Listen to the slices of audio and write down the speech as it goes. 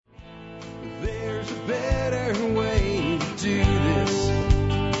a better way to do this.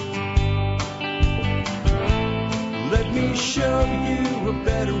 Let me show you a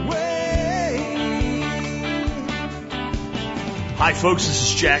better way. Hi, folks. This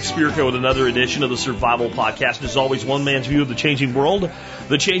is Jack Spirko with another edition of the Survival Podcast. As always, one man's view of the changing world,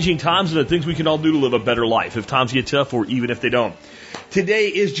 the changing times, and the things we can all do to live a better life if times get tough or even if they don't. Today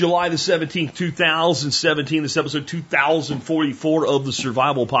is July the 17th, 2017. This is episode 2044 of the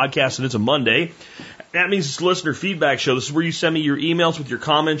Survival Podcast, and it's a Monday. That means it's a listener feedback show. This is where you send me your emails with your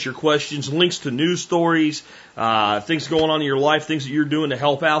comments, your questions, links to news stories, things going on in your life, things that you're doing to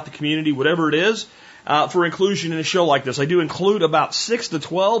help out the community, whatever it is. For inclusion in a show like this, I do include about 6 to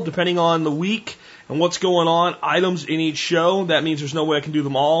 12, depending on the week and what's going on, items in each show. That means there's no way I can do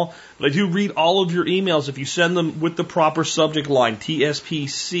them all. But I do read all of your emails if you send them with the proper subject line,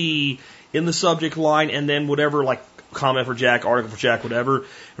 TSPC in the subject line, and then whatever, like comment for Jack, article for Jack, whatever. And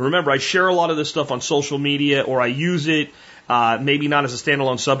remember, I share a lot of this stuff on social media, or I use it maybe not as a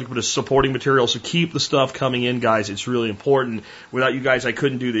standalone subject, but as supporting material. So keep the stuff coming in, guys. It's really important. Without you guys, I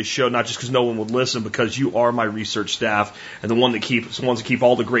couldn't do this show, not just because no one would listen, because you are my research staff and the ones that keep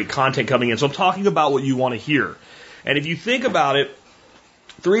all the great content coming in. So I'm talking about what you want to hear. And if you think about it,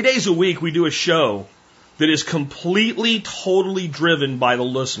 3 days a week we do a show that is completely, totally driven by the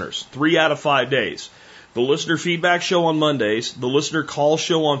listeners. 3 out of 5 days. The listener feedback show on Mondays, the listener call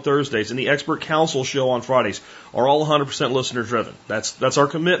show on Thursdays, and the expert counsel show on Fridays are all 100% listener driven. That's our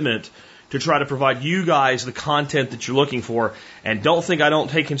commitment to try to provide you guys the content that you're looking for. And don't think I don't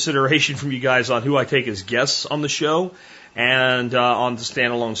take consideration from you guys on who I take as guests on the show and on the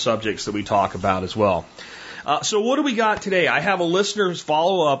standalone subjects that we talk about as well. So what do we got today? I have a listener's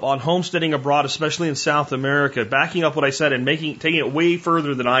follow-up on homesteading abroad, especially in South America, backing up what I said and taking it way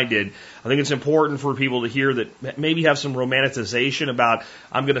further than I did. I think it's important for people to hear that maybe have some romanticization about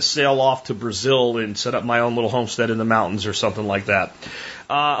I'm going to sail off to Brazil and set up my own little homestead in the mountains or something like that.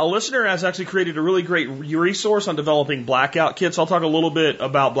 A listener has actually created a really great resource on developing blackout kits. I'll talk a little bit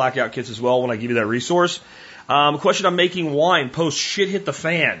about blackout kits as well when I give you that resource. Question on making wine post shit hit the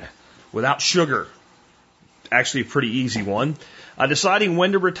fan without sugar. Actually a pretty easy one. Deciding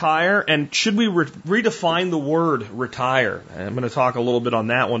when to retire, and should we redefine the word retire? And I'm going to talk a little bit on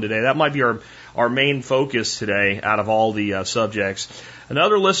that one today. That might be our main focus today out of all the subjects.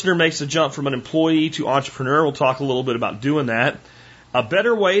 Another listener makes a jump from an employee to entrepreneur. We'll talk a little bit about doing that. A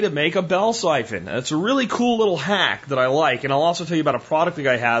better way to make a bell siphon. It's a really cool little hack that I like, and I'll also tell you about a product the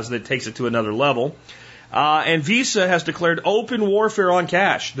guy has that takes it to another level. And Visa has declared open warfare on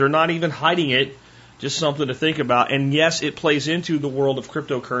cash. They're not even hiding it. Just something to think about. And yes, it plays into the world of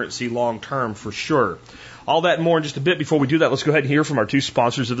cryptocurrency long term for sure. All that and more in just a bit. Before we do that, let's go ahead and hear from our two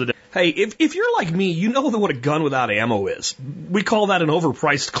sponsors of the day. Hey, if you're like me, you know what a gun without ammo is. We call that an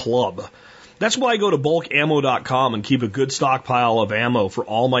overpriced club. That's why I go to bulkammo.com and keep a good stockpile of ammo for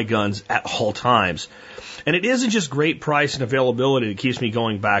all my guns at all times. And it isn't just great price and availability that keeps me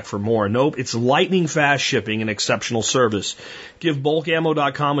going back for more. Nope, it's lightning fast shipping and exceptional service. Give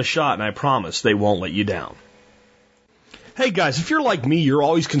bulkammo.com a shot, and I promise they won't let you down. Hey guys, if you're like me, you're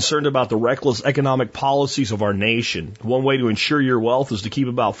always concerned about the reckless economic policies of our nation. One way to ensure your wealth is to keep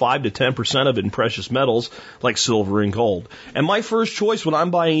about 5 to 10% of it in precious metals like silver and gold. And my first choice when I'm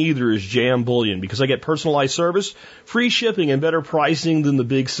buying either is JM Bullion, because I get personalized service, free shipping, and better pricing than the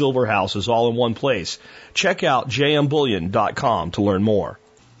big silver houses all in one place. Check out jmbullion.com to learn more.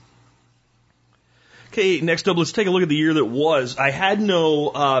 Okay, next up, let's take a look at the year that was. I had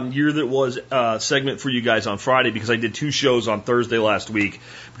no year that was segment for you guys on Friday because I did 2 shows on Thursday last week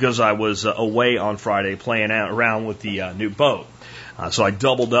because I was away on Friday playing around with the new boat. So I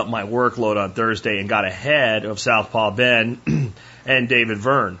doubled up my workload on Thursday and got ahead of Southpaw Ben and David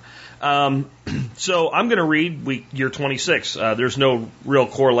Verne. So I'm going to read year 26. There's no real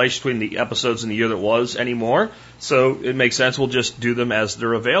correlation between the episodes and the year that was anymore, so it makes sense. We'll just do them as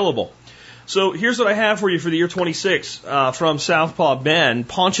they're available. So here's what I have for you for the year 26 from Southpaw Ben.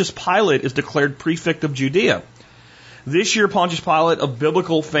 Pontius Pilate is declared prefect of Judea. This year, Pontius Pilate, of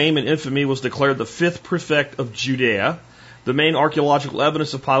biblical fame and infamy, was declared the 5th prefect of Judea. The main archaeological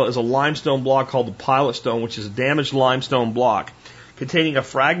evidence of Pilate is a limestone block called the Pilate Stone, which is a damaged limestone block containing a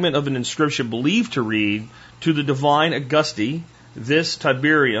fragment of an inscription believed to read, "To the divine Augusti, this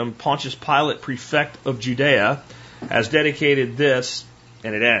Tiberium, Pontius Pilate, prefect of Judea, has dedicated this,"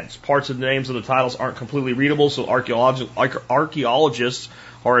 and it ends. Parts of the names of the titles aren't completely readable, so archaeologists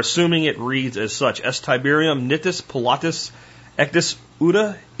are assuming it reads as such: Es Tiberium Nitus Pilatus Ectus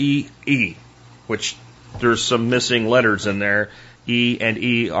Uda E, which there's some missing letters in there. E and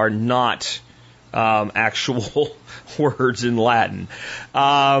E are not actual words in Latin.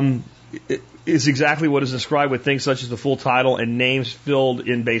 is exactly what is described with things such as the full title and names filled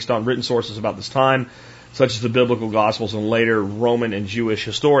in based on written sources about this time, such as the biblical Gospels and later Roman and Jewish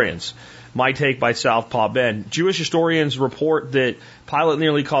historians. My take by Southpaw Ben. Jewish historians report that Pilate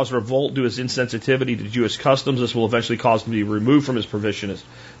nearly caused revolt due to his insensitivity to Jewish customs. This will eventually cause him to be removed from his position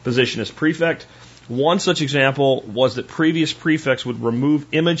as prefect. One such example was that previous prefects would remove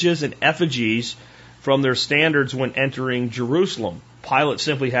images and effigies from their standards when entering Jerusalem. Pilate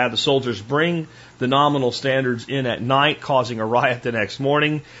simply had the soldiers bring the nominal standards in at night, causing a riot the next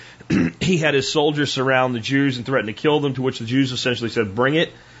morning. He had his soldiers surround the Jews and threaten to kill them, to which the Jews essentially said, bring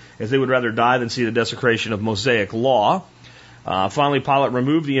it, as they would rather die than see the desecration of Mosaic law. Finally, Pilate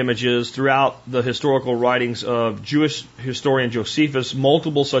removed the images. Throughout the historical writings of Jewish historian Josephus,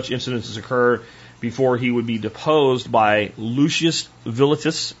 multiple such incidences occur before he would be deposed by Lucius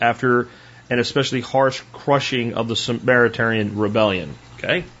Villetius after an especially harsh crushing of the Samaritan rebellion.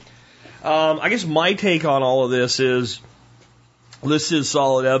 Okay? I guess my take on all of this is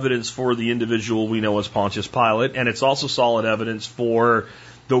solid evidence for the individual we know as Pontius Pilate, and it's also solid evidence for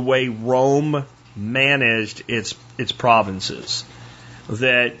the way Rome managed its provinces.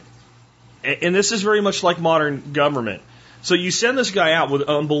 And this is very much like modern government. So you send this guy out with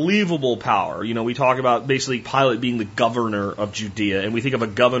unbelievable power. You know, we talk about basically Pilate being the governor of Judea, and we think of a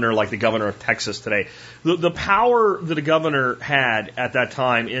governor like the governor of Texas today. The power that a governor had at that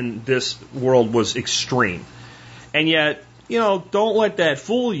time in this world was extreme. And yet, you know, don't let that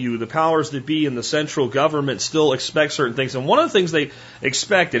fool you. The powers that be in the central government still expect certain things. And one of the things they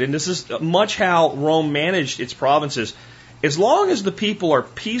expected, and this is much how Rome managed its provinces, as long as the people are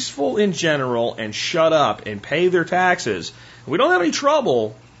peaceful in general and shut up and pay their taxes, we don't have any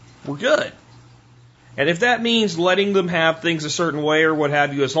trouble, we're good. And if that means letting them have things a certain way or what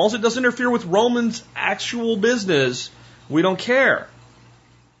have you, as long as it doesn't interfere with Romans' actual business, we don't care.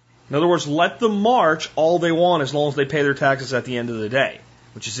 In other words, let them march all they want as long as they pay their taxes at the end of the day,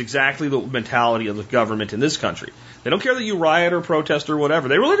 which is exactly the mentality of the government in this country. They don't care that you riot or protest or whatever.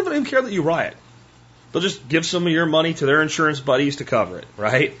 They really don't even care that you riot. They'll just give some of your money to their insurance buddies to cover it,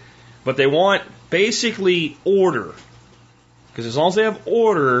 right? But they want basically order. Because as long as they have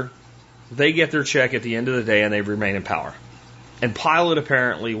order, they get their check at the end of the day and they remain in power. And Pilate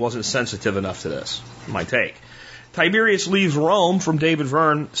apparently wasn't sensitive enough to this, my take. Tiberius leaves Rome from David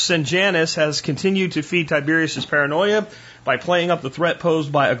Verne. Sejanus has continued to feed Tiberius' paranoia by playing up the threat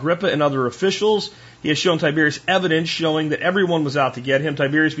posed by Agrippa and other officials. He has shown Tiberius evidence showing that everyone was out to get him.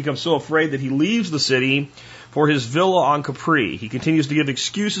 Tiberius becomes so afraid that he leaves the city for his villa on Capri. He continues to give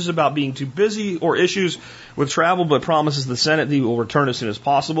excuses about being too busy or issues with travel, but promises the Senate that he will return as soon as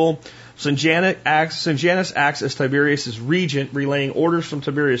possible. Sejanus acts as Tiberius' regent, relaying orders from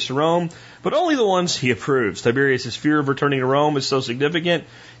Tiberius to Rome, but only the ones he approves. Tiberius' fear of returning to Rome is so significant,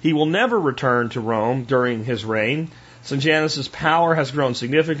 he will never return to Rome during his reign. Sejanus' power has grown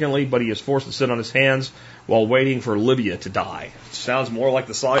significantly, but he is forced to sit on his hands while waiting for Libya to die. Sounds more like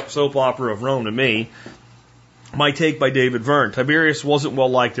the soap opera of Rome to me. My take by David Verne. Tiberius wasn't well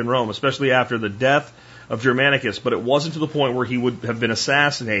liked in Rome, especially after the death of Germanicus, but it wasn't to the point where he would have been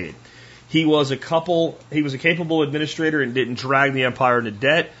assassinated. He was a capable administrator and didn't drag the empire into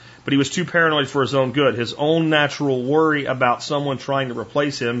debt, but he was too paranoid for his own good. His own natural worry about someone trying to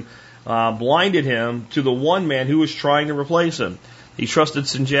replace him blinded him to the one man who was trying to replace him. He trusted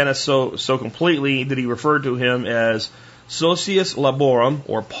Sejanus so completely that he referred to him as socius laborum,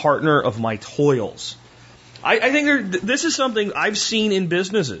 or partner of my toils. I think this is something I've seen in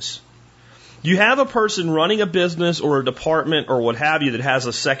businesses. You have a person running a business or a department or what have you that has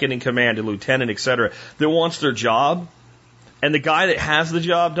a second in command, a lieutenant, etc., that wants their job, and the guy that has the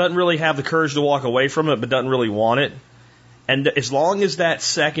job doesn't really have the courage to walk away from it, but doesn't really want it. And as long as that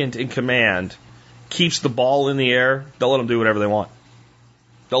second in command keeps the ball in the air, they'll let them do whatever they want.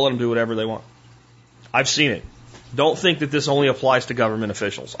 They'll let them do whatever they want. I've seen it. Don't think that this only applies to government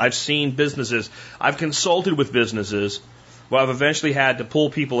officials. I've seen businesses, I've consulted with businesses where I've eventually had to pull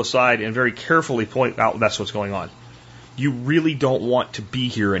people aside and very carefully point out that's what's going on. You really don't want to be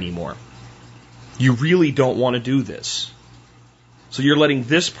here anymore. You really don't want to do this. So you're letting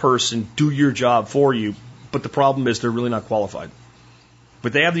this person do your job for you, but the problem is they're really not qualified.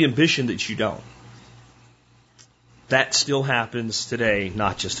 But they have the ambition that you don't. That still happens today,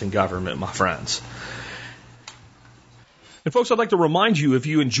 not just in government, my friends. And folks, I'd like to remind you, if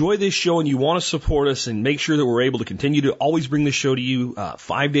you enjoy this show and you want to support us and make sure that we're able to continue to always bring this show to you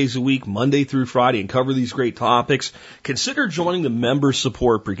 5 days a week, Monday through Friday, and cover these great topics, consider joining the Member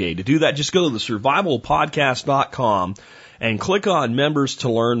Support Brigade. To do that, just go to thesurvivalpodcast.com and click on Members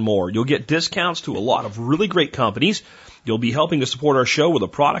to learn more. You'll get discounts to a lot of really great companies. You'll be helping to support our show with a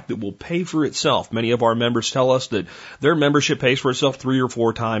product that will pay for itself. Many of our members tell us that their membership pays for itself 3 or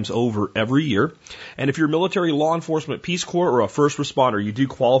 4 times over every year. And if you're military, law enforcement, Peace Corps, or a first responder, you do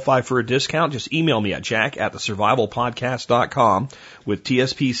qualify for a discount. Just email me at jack@thesurvivalpodcast.com with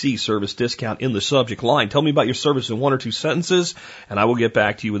TSPC service discount in the subject line. Tell me about your service in 1 or 2 sentences, and I will get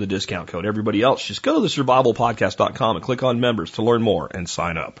back to you with a discount code. Everybody else, just go to thesurvivalpodcast.com and click on members to learn more and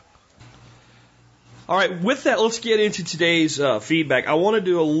sign up. All right, with that, let's get into today's feedback. I want to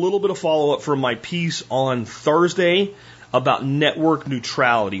do a little bit of follow-up from my piece on Thursday about network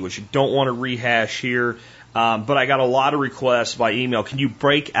neutrality, which I don't want to rehash here, but I got a lot of requests by email. Can you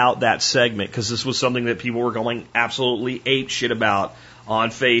break out that segment? Because this was something that people were going absolutely ape shit about on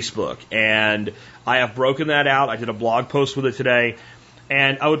Facebook. And I have broken that out. I did a blog post with it today.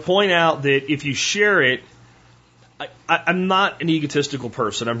 And I would point out that if you share it, I'm not an egotistical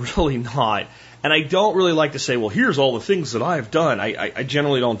person. I'm really not. And I don't really like to say, well, here's all the things that I've done. I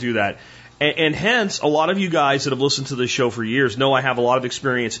generally don't do that. And hence, a lot of you guys that have listened to this show for years know I have a lot of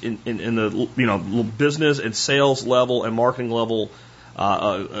experience in the business and sales level and marketing level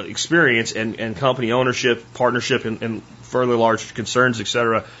experience and company ownership, partnership, and further large concerns,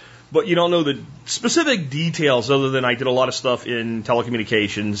 etc. But you don't know the specific details other than I did a lot of stuff in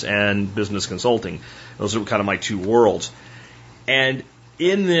telecommunications and business consulting. Those are kind of my 2 worlds. And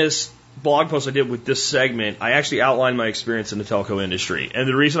in this blog post I did with this segment, I actually outlined my experience in the telco industry. And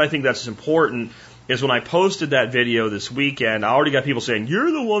the reason I think that's important is when I posted that video this weekend, I already got people saying, you're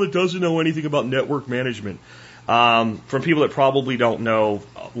the one that doesn't know anything about network management, from people that probably don't know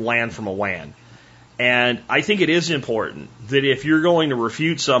LAN from a WAN. And I think it is important that if you're going to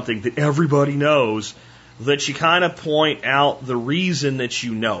refute something that everybody knows, that you kind of point out the reason that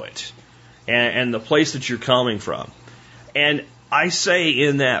you know it and the place that you're coming from. And I say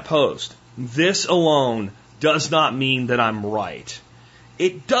in that post, this alone does not mean that I'm right.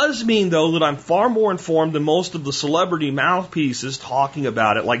 It does mean, though, that I'm far more informed than most of the celebrity mouthpieces talking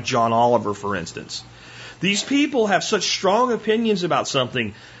about it, like John Oliver, for instance. These people have such strong opinions about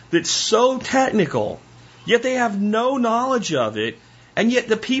something that's so technical, yet they have no knowledge of it, and yet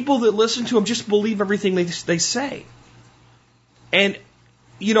the people that listen to them just believe everything they say. And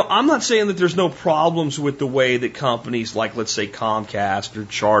I'm not saying that there's no problems with the way that companies like, let's say, Comcast or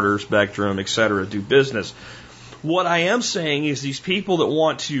Charter, Spectrum, etc., do business. What I am saying is these people that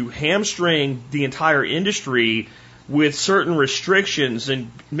want to hamstring the entire industry with certain restrictions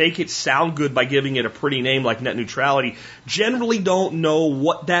and make it sound good by giving it a pretty name like net neutrality generally don't know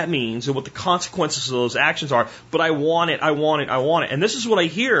what that means and what the consequences of those actions are. But I want it. And this is what I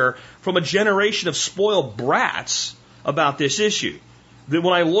hear from a generation of spoiled brats about this issue. That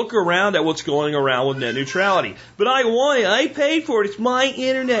when I look around at what's going around with net neutrality, but I want it, I paid for it, it's my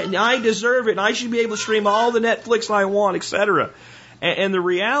internet, and I deserve it, and I should be able to stream all the Netflix I want, etc. And the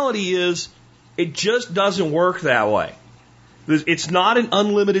reality is, it just doesn't work that way. It's not an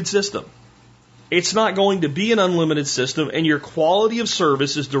unlimited system. It's not going to be an unlimited system, and your quality of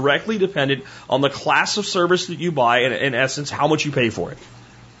service is directly dependent on the class of service that you buy, and in essence, how much you pay for it.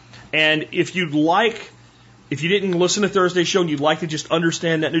 And if you didn't listen to Thursday's show and you'd like to just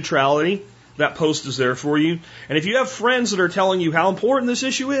understand net neutrality, that post is there for you. And if you have friends that are telling you how important this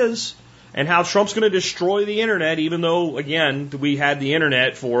issue is and how Trump's going to destroy the internet, even though, again, we had the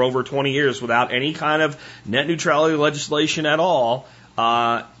internet for over 20 years without any kind of net neutrality legislation at all,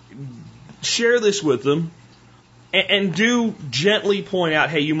 share this with them and do gently point out,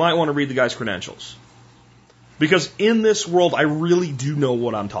 hey, you might want to read the guy's credentials. Because in this world, I really do know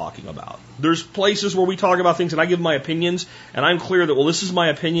what I'm talking about. There's places where we talk about things and I give my opinions, and I'm clear that, well, this is my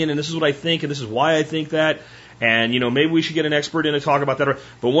opinion, and this is what I think, and this is why I think that, and, maybe we should get an expert in to talk about that.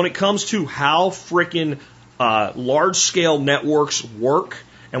 But when it comes to how frickin' large-scale networks work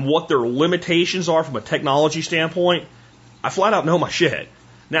and what their limitations are from a technology standpoint, I flat out know my shit.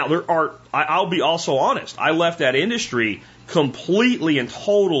 Now, I'll be also honest, I left that industry completely and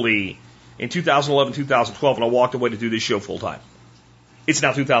totally in 2011, 2012, and I walked away to do this show full time. It's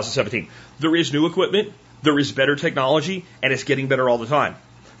now 2017. There is new equipment, there is better technology, and it's getting better all the time.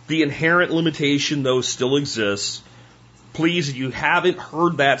 The inherent limitation, though, still exists. Please, if you haven't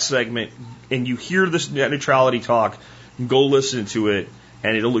heard that segment and you hear this net neutrality talk, go listen to it,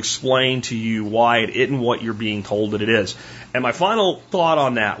 and it'll explain to you why it isn't what you're being told that it is. And my final thought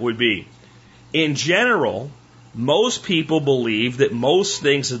on that would be, in general, most people believe that most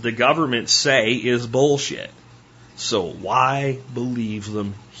things that the government say is bullshit. So why believe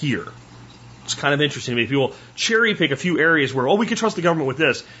them here? It's kind of interesting to me. People cherry pick a few areas where, we can trust the government with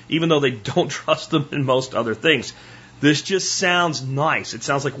this, even though they don't trust them in most other things. This just sounds nice. It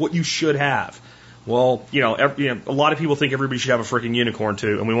sounds like what you should have. Well, a lot of people think everybody should have a freaking unicorn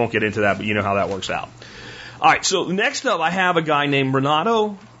too, and we won't get into that, but you know how that works out. All right, so next up, I have a guy named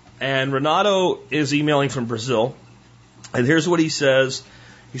Renato, and Renato is emailing from Brazil, and here's what he says.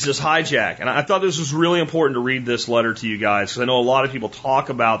 He says, "Hi, Jack," and I thought this was really important to read this letter to you guys, because I know a lot of people talk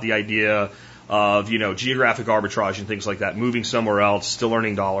about the idea of, geographic arbitrage and things like that, moving somewhere else, still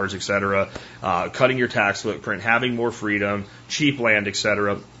earning dollars, et cetera, cutting your tax footprint, having more freedom, cheap land, et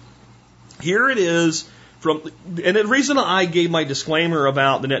cetera. Here it is and the reason I gave my disclaimer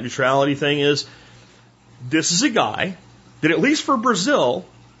about the net neutrality thing is, this is a guy that, at least for Brazil,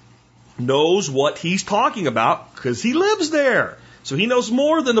 knows what he's talking about because he lives there. So he knows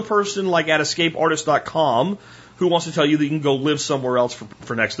more than the person like at escapeartist.com who wants to tell you that you can go live somewhere else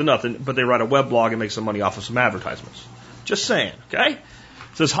for next to nothing, but they write a web blog and make some money off of some advertisements. Just saying, okay? It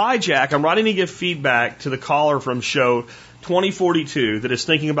says, "Hi, Jack. I'm writing to give feedback to the caller from show 2042 that is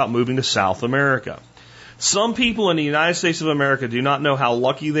thinking about moving to South America. Some people in the United States of America do not know how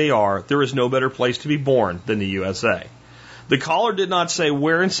lucky they are. There is no better place to be born than the USA. The caller did not say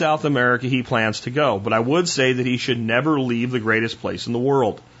where in South America he plans to go, but I would say that he should never leave the greatest place in the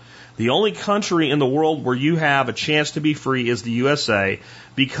world. The only country in the world where you have a chance to be free is the USA,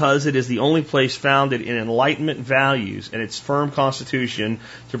 because it is the only place founded in Enlightenment values and its firm constitution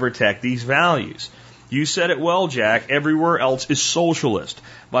to protect these values. You said it well, Jack. Everywhere else is socialist,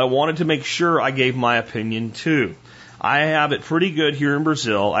 but I wanted to make sure I gave my opinion too. I have it pretty good here in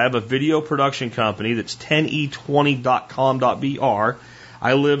Brazil. I have a video production company that's 10e20.com.br.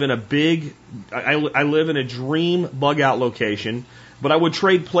 I live in a dream bug out location, but I would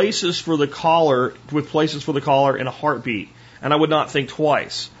trade places for the caller in a heartbeat, and I would not think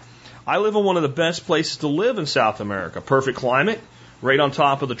twice. I live in one of the best places to live in South America. Perfect climate, right on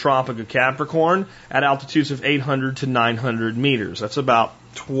top of the Tropic of Capricorn, at altitudes of 800 to 900 meters. That's about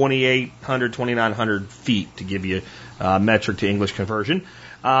 2,800, 2,900 feet, to give you metric to English conversion.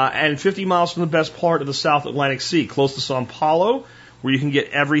 And 50 miles from the best part of the South Atlantic Sea, close to Sao Paulo, where you can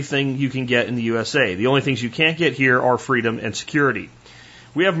get everything you can get in the USA. The only things you can't get here are freedom and security.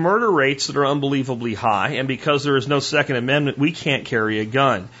 We have murder rates that are unbelievably high, and because there is no Second Amendment, we can't carry a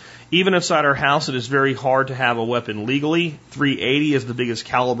gun. Even inside our house, it is very hard to have a weapon legally. .380 is the biggest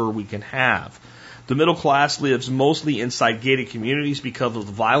caliber we can have. The middle class lives mostly inside gated communities because of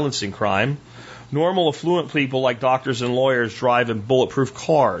the violence and crime. Normal, affluent people like doctors and lawyers drive in bulletproof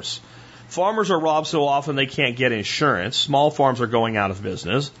cars. Farmers are robbed so often they can't get insurance. Small farms are going out of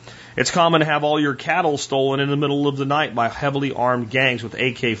business. It's common to have all your cattle stolen in the middle of the night by heavily armed gangs with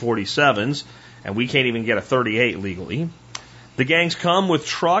AK-47s, and we can't even get a .38 legally. The gangs come with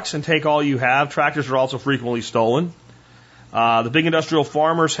trucks and take all you have. Tractors are also frequently stolen. The big industrial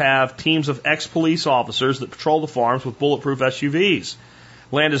farmers have teams of ex-police officers that patrol the farms with bulletproof SUVs.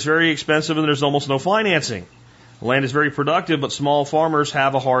 Land is very expensive and there's almost no financing. Land is very productive, but small farmers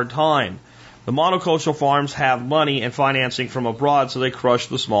have a hard time. The monocultural farms have money and financing from abroad, so they crush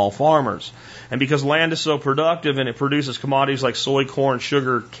the small farmers. And because land is so productive and it produces commodities like soy, corn,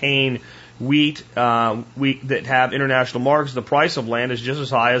 sugar, cane, wheat that have international markets, the price of land is just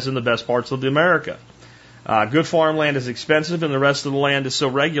as high as in the best parts of America. Good farmland is expensive, and the rest of the land is so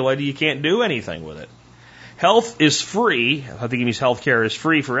regulated you can't do anything with it. Health is free. I think it means health care is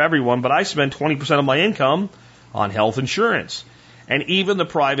free for everyone, but I spend 20% of my income on health insurance. And even the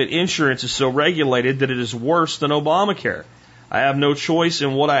private insurance is so regulated that it is worse than Obamacare. I have no choice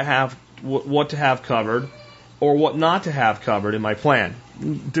in what to have covered or what not to have covered in my plan.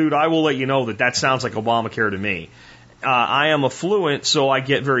 Dude, I will let you know that sounds like Obamacare to me. I am affluent, so I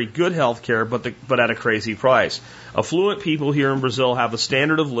get very good health care, but at a crazy price. Affluent people here in Brazil have a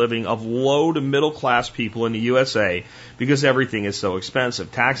standard of living of low to middle class people in the USA because everything is so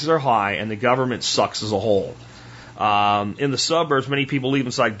expensive. Taxes are high, and the government sucks as a whole. In the suburbs, many people live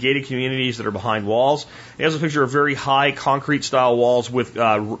inside gated communities that are behind walls. He has a picture of very high concrete-style walls with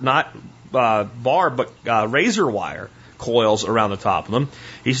not bar, but razor wire coils around the top of them.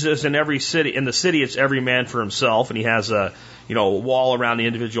 He says in the city, it's every man for himself, and he has a wall around the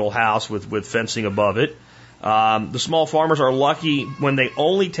individual house with fencing above it. The small farmers are lucky when they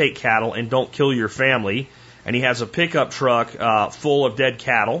only take cattle and don't kill your family. And he has a pickup truck full of dead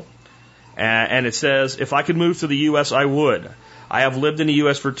cattle. And it says, if I could move to the U.S., I would. I have lived in the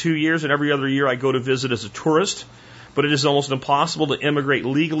U.S. for 2 years, and every other year I go to visit as a tourist. But it is almost impossible to immigrate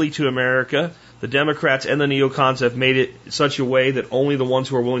legally to America. The Democrats and the neocons have made it such a way that only the ones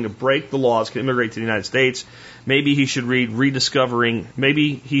who are willing to break the laws can immigrate to the United States. Maybe he should read Rediscovering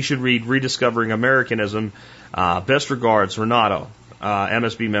Americanism. Best regards, Renato,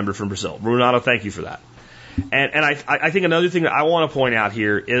 MSB member from Brazil. Renato, thank you for that. And I think another thing that I want to point out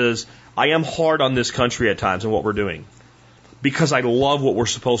here is I am hard on this country at times and what we're doing because I love what we're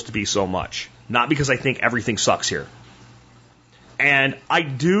supposed to be so much, not because I think everything sucks here. And I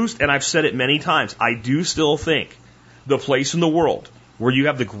do, and I've said it many times, I do still think the place in the world where you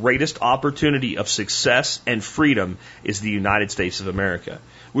have the greatest opportunity of success and freedom is the United States of America.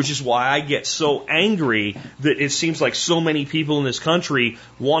 Which is why I get so angry that it seems like so many people in this country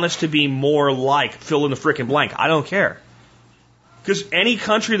want us to be more like fill in the frickin' blank. I don't care. Because any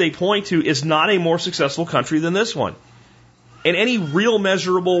country they point to is not a more successful country than this one. In any real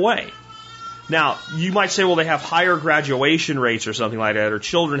measurable way. Now, you might say, well, they have higher graduation rates or something like that, or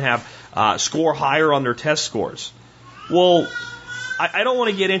children have score higher on their test scores. Well, I don't want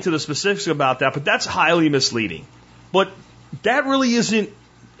to get into the specifics about that, but that's highly misleading. But that really isn't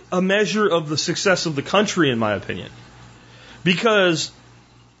a measure of the success of the country, in my opinion. Because,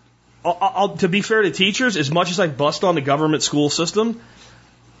 to be fair to teachers, as much as I bust on the government school system,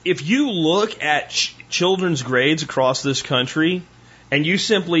 if you look at children's grades across this country, and you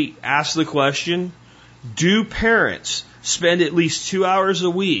simply ask the question, do parents spend at least 2 hours a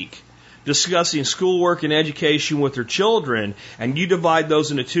week discussing schoolwork and education with their children, and you divide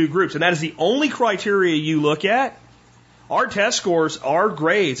those into two groups, and that is the only criteria you look at, our test scores, our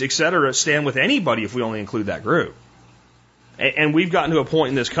grades, etc., stand with anybody if we only include that group. And we've gotten to a point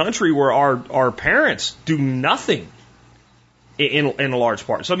in this country where our parents do nothing in a large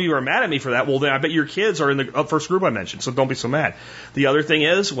part. Some of you are mad at me for that. Well, then I bet your kids are in the first group I mentioned, so don't be so mad. The other thing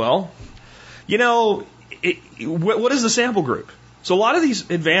is, well, you know, what is the sample group? So a lot of these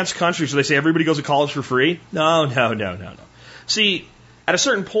advanced countries, they say everybody goes to college for free. No. See, at a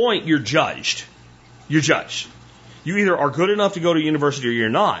certain point, you're judged. You're judged. You either are good enough to go to university or you're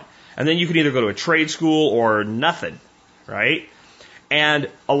not. And then you can either go to a trade school or nothing, right? And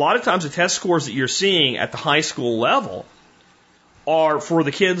a lot of times the test scores that you're seeing at the high school level are for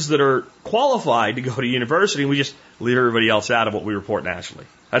the kids that are qualified to go to university, and we just leave everybody else out of what we report nationally.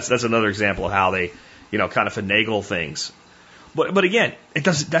 That's another example of how they, kind of finagle things. But again,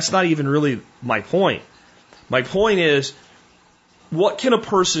 that's not even really my point. My point is, what can a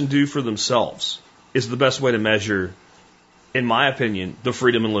person do for themselves is the best way to measure, in my opinion, the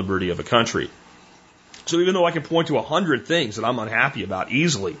freedom and liberty of a country. So even though I can point to 100 things that I'm unhappy about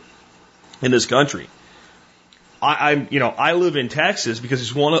easily in this country, I live in Texas because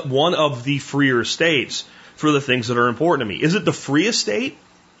it's one of the freer states for the things that are important to me. Is it the freest state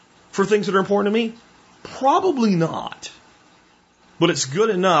for things that are important to me? Probably not. But it's good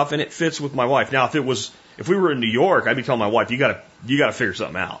enough and it fits with my wife. Now, if we were in New York, I'd be telling my wife, you gotta figure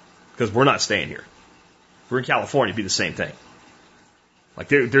something out because we're not staying here. If we're in California, it'd be the same thing. Like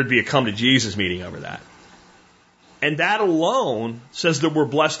there'd be a come to Jesus meeting over that. And that alone says that we're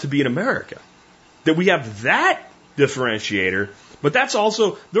blessed to be in America. That we have that differentiator, but that's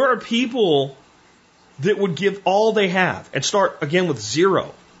also, there are people that would give all they have and start again with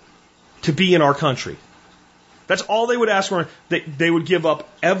zero to be in our country. That's all they would ask for. They would give up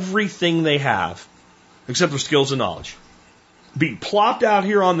everything they have except their skills and knowledge. Be plopped out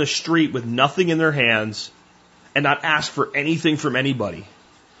here on the street with nothing in their hands and not ask for anything from anybody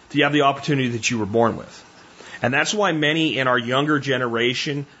to have the opportunity that you were born with. And that's why many in our younger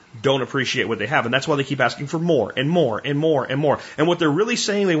generation don't appreciate what they have. And that's why they keep asking for more and more and more and more. And what they're really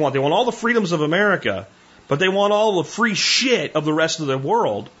saying they want all the freedoms of America, but they want all the free shit of the rest of the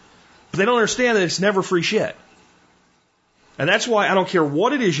world. But they don't understand that it's never free shit. And that's why I don't care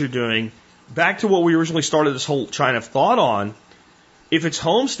what it is you're doing, back to what we originally started this whole train of thought on, if it's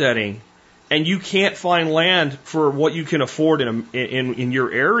homesteading and you can't find land for what you can afford in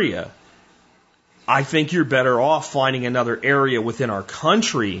your area, I think you're better off finding another area within our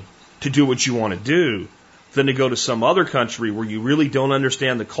country to do what you want to do than to go to some other country where you really don't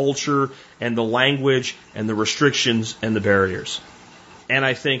understand the culture and the language and the restrictions and the barriers. And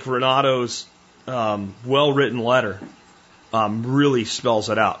I think Renato's well-written letter really spells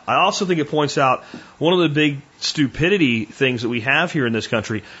it out. I also think it points out one of the big stupidity things that we have here in this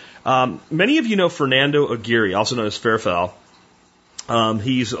country. Many of you know Fernando Aguirre, also known as Fairfell.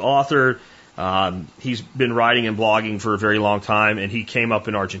 He's an author. He's been writing and blogging for a very long time, and he came up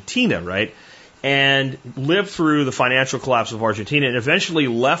in Argentina, right? And lived through the financial collapse of Argentina and eventually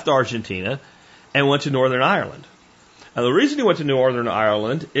left Argentina and went to Northern Ireland. And the reason he went to Northern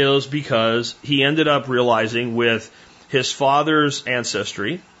Ireland is because he ended up realizing with his father's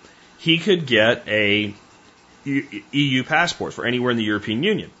ancestry, he could get a EU passport for anywhere in the European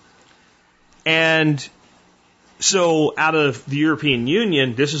Union. And so out of the European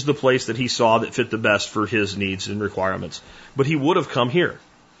Union, this is the place that he saw that fit the best for his needs and requirements. But he would have come here.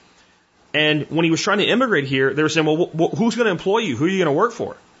 And when he was trying to immigrate here, they were saying, well, who's going to employ you? Who are you going to work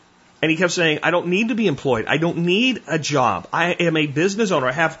for? And he kept saying, I don't need to be employed. I don't need a job. I am a business owner.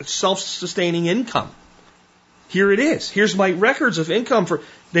 I have self-sustaining income. Here it is. Here's my records of income for.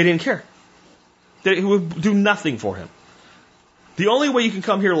 They didn't care. It would do nothing for him. The only way you can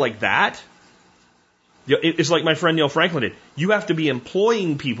come here like that is like my friend Neil Franklin did. You have to be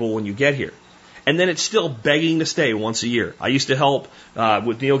employing people when you get here. And then it's still begging to stay once a year. I used to help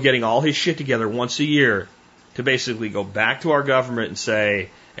with Neil getting all his shit together once a year to basically go back to our government and say,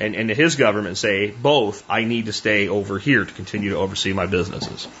 and to his government and say, both, I need to stay over here to continue to oversee my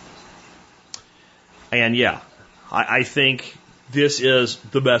businesses. And yeah, I think this is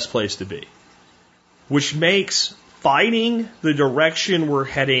the best place to be. Which makes fighting the direction we're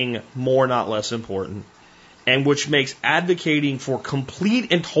heading more, not less important. And which makes advocating for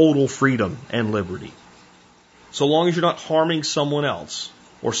complete and total freedom and liberty, so long as you're not harming someone else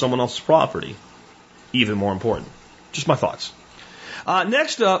or someone else's property, even more important. Just my thoughts.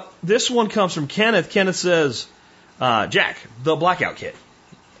 Next up, this one comes from Kenneth. Kenneth says, Jack, the Blackout Kit.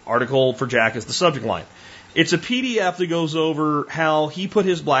 Article for Jack is the subject line. It's a PDF that goes over how he put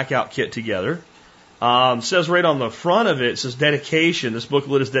his Blackout Kit together. Says right on the front of it, says dedication. This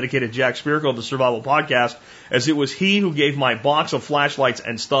booklet is dedicated to Jack Spirko of the Survival Podcast, as it was he who gave my box of flashlights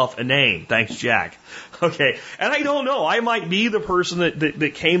and stuff a name. Thanks, Jack. Okay, and I don't know. I might be the person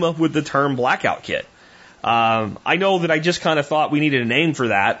that came up with the term Blackout Kit. I know that I just kind of thought we needed a name for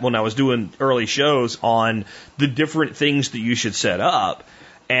that when I was doing early shows on the different things that you should set up,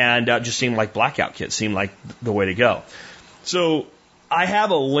 and just seemed like Blackout Kit seemed like the way to go. So I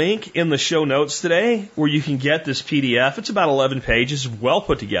have a link in the show notes today where you can get this PDF. It's about 11 pages, well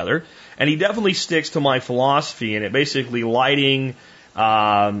put together, and he definitely sticks to my philosophy in it, basically lighting,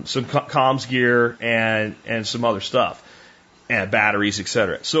 some comms gear, and some other stuff, and batteries,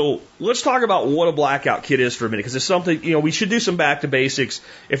 etc. So let's talk about what a Blackout Kit is for a minute, because it's something, we should do some back to basics,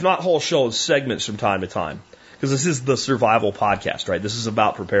 if not whole show segments from time to time, because this is the Survival Podcast, right? This is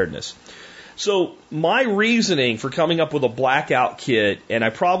about preparedness. So my reasoning for coming up with a Blackout Kit, and I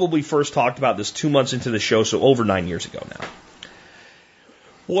probably first talked about this 2 months into the show, so over 9 years ago now,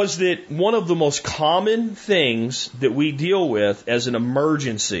 was that one of the most common things that we deal with as an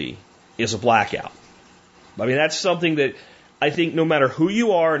emergency is a blackout. I mean, that's something that I think no matter who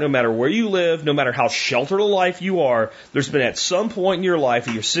you are, no matter where you live, no matter how sheltered a life you are, there's been at some point in your life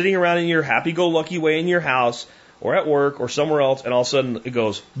where you're sitting around in your happy-go-lucky way in your house or at work or somewhere else, and all of a sudden it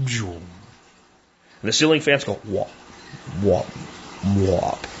goes, boom. And the ceiling fans go wop, wop,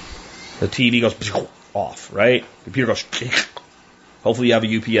 wop. The TV goes off, right? The computer goes. Hopefully you have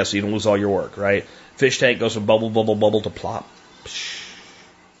a UPS so you don't lose all your work, right? Fish tank goes from bubble, bubble, bubble to plop.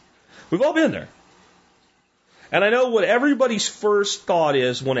 We've all been there. And I know what everybody's first thought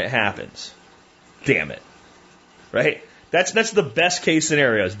is when it happens. Damn it. Right? That's the best case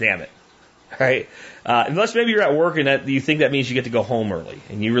scenario is damn it. Right? Unless maybe you're at work and that you think that means you get to go home early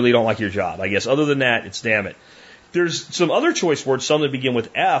and you really don't like your job. I guess other than that, it's damn it. There's some other choice words, some that begin with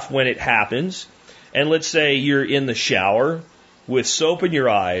F when it happens. And let's say you're in the shower with soap in your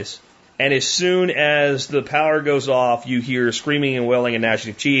eyes, and as soon as the power goes off, you hear screaming and wailing and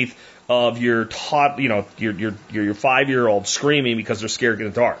gnashing of teeth of your your 5-year-old screaming because they're scared in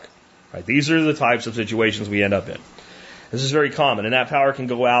the dark. Right? These are the types of situations we end up in. This is very common, and that power can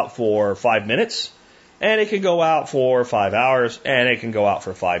go out for 5 minutes, and it can go out for 5 hours, and it can go out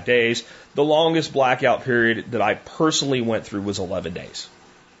for 5 days. The longest blackout period that I personally went through was 11 days.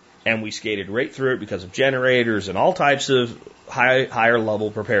 And we skated right through it because of generators and all types of higher level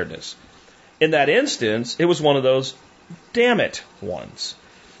preparedness. In that instance, it was one of those damn it ones.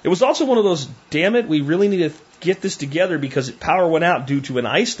 It was also one of those damn it, we really need to get this together because power went out due to an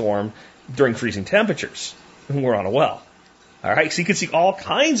ice storm during freezing temperatures. And we're on a well. All right, so you could see all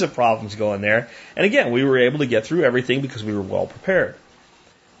kinds of problems going there. And again, we were able to get through everything because we were well prepared.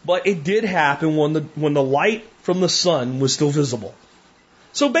 But it did happen when the light from the sun was still visible.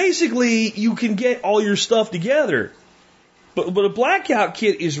 So basically, you can get all your stuff together. But a blackout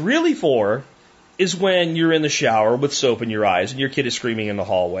kit is really for is when you're in the shower with soap in your eyes and your kid is screaming in the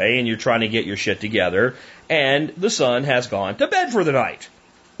hallway and you're trying to get your shit together and the son has gone to bed for the night,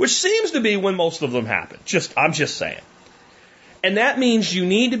 which seems to be when most of them happen. I'm just saying. And that means you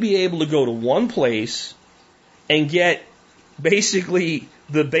need to be able to go to one place and get basically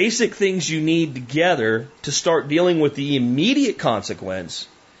the basic things you need together to start dealing with the immediate consequence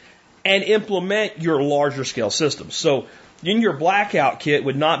and implement your larger scale systems. So in your blackout kit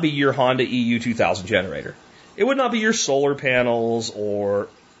would not be your Honda EU 2000 generator. It would not be your solar panels or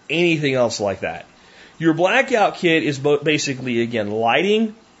anything else like that. Your blackout kit is basically, again,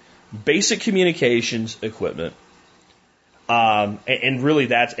 lighting, basic communications equipment, and really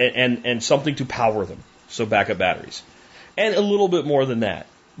that's and something to power them, so backup batteries, and a little bit more than that.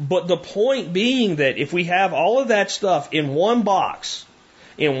 But the point being that if we have all of that stuff in one box,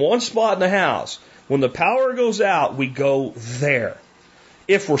 in one spot in the house, when the power goes out, we go there.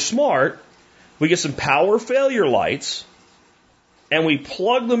 If we're smart, we get some power failure lights and we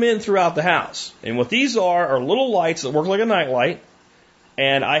plug them in throughout the house. And what these are little lights that work like a night light.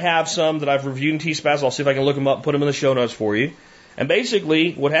 And I have some that I've reviewed in T-Spaz. I'll see if I can look them up and put them in the show notes for you. And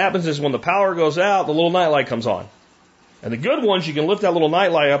basically, what happens is when the power goes out, the little night light comes on. And the good ones, you can lift that little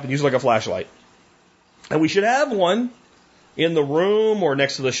night light up and use it like a flashlight. And we should have one in the room or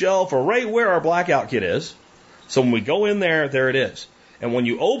next to the shelf or right where our blackout kit is. So when we go in there, there it is. And when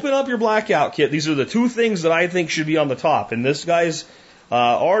you open up your blackout kit, these are the two things that I think should be on the top. And this guy's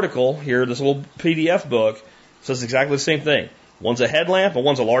article here, this little PDF book, says exactly the same thing. One's a headlamp and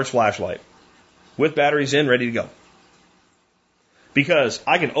one's a large flashlight with batteries in, ready to go. Because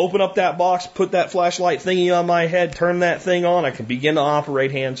I can open up that box, put that flashlight thingy on my head, turn that thing on, I can begin to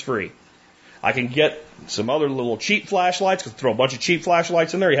operate hands-free. I can get some other little cheap flashlights, throw a bunch of cheap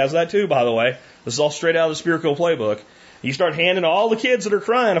flashlights in there. He has that too, by the way. This is all straight out of the Spiritual Playbook. You start handing all the kids that are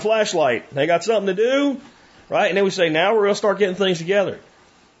crying a flashlight. They got something to do, right? And then we say, now we're going to start getting things together.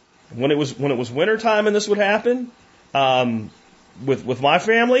 When it was winter time and this would happen, with my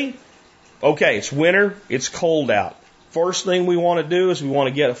family, okay, it's winter, it's cold out. First thing we want to do is we want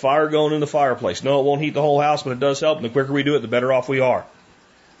to get a fire going in the fireplace. No, it won't heat the whole house, but it does help. And the quicker we do it, the better off we are.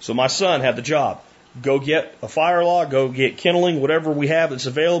 So my son had the job. Go get a fire log, go get kindling, whatever we have that's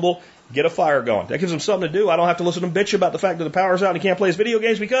available, get a fire going. That gives him something to do. I don't have to listen to him bitch about the fact that the power's out and he can't play his video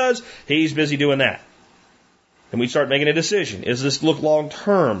games because he's busy doing that. And we start making a decision. Does this look long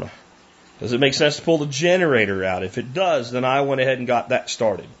term? Does it make sense to pull the generator out? If it does, then I went ahead and got that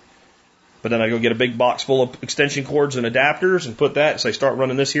started. But then I go get a big box full of extension cords and adapters and put that and say, start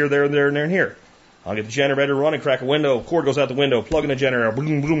running this here, there, and there, and there, and here. I'll get the generator running, crack a window, cord goes out the window, plug in the generator,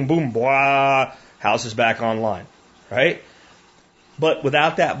 boom, boom, boom, blah, house is back online, right? But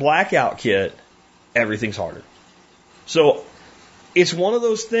without that blackout kit, everything's harder. So it's one of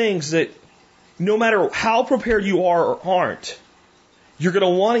those things that no matter how prepared you are or aren't, you're going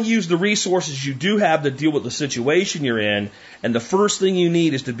to want to use the resources you do have to deal with the situation you're in. And the first thing you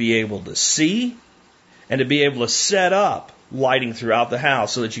need is to be able to see and to be able to set up lighting throughout the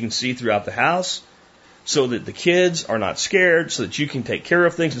house so that you can see throughout the house, so that the kids are not scared, so that you can take care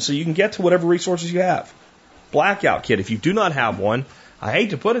of things, and so you can get to whatever resources you have. Blackout kit. If you do not have one, I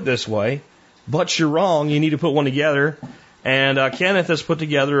hate to put it this way, but you're wrong. You need to put one together. And Kenneth has put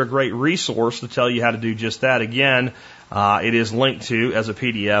together a great resource to tell you how to do just that. Again, it is linked to as a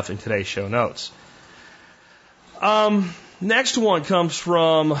PDF in today's show notes. Next one comes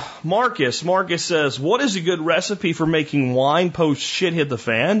from Marcus. Marcus says, what is a good recipe for making wine post shit hit the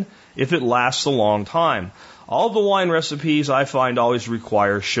fan if it lasts a long time? All the wine recipes I find always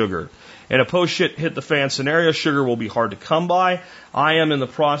require sugar. In a post shit hit the fan scenario, sugar will be hard to come by. I am in the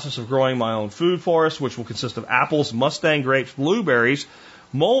process of growing my own food forest, which will consist of apples, Mustang grapes, blueberries,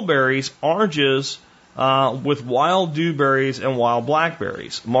 mulberries, oranges, with wild dewberries and wild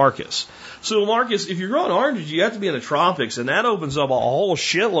blackberries. Marcus. So, Marcus, if you're growing oranges, you have to be in the tropics, and that opens up a whole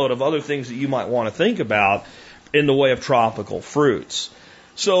shitload of other things that you might want to think about in the way of tropical fruits.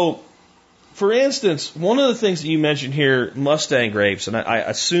 So, for instance, one of the things that you mentioned here, Mustang grapes, and I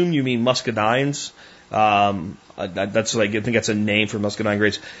assume you mean muscadines. That's like, I think that's a name for muscadine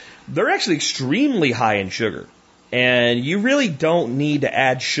grapes. They're actually extremely high in sugar. And you really don't need to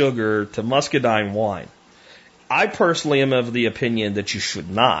add sugar to muscadine wine. I personally am of the opinion that you should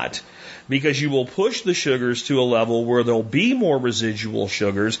not, because you will push the sugars to a level where there'll be more residual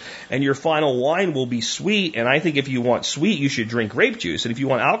sugars and your final wine will be sweet. And I think if you want sweet, you should drink grape juice. And if you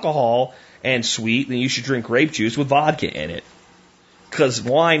want alcohol and sweet, then you should drink grape juice with vodka in it, because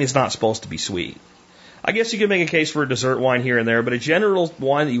wine is not supposed to be sweet. I guess you could make a case for a dessert wine here and there, but a general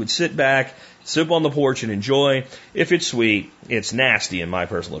wine that you would sit back, sip on the porch and enjoy, if it's sweet, it's nasty in my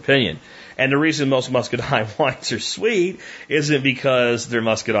personal opinion. And the reason most muscadine wines are sweet isn't because they're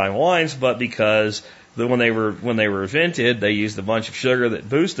muscadine wines, but because when they were invented, they used a bunch of sugar that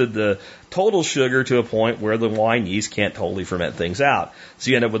boosted the total sugar to a point where the wine yeast can't totally ferment things out. So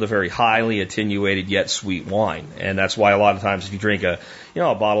you end up with a very highly attenuated yet sweet wine. And that's why a lot of times if you drink a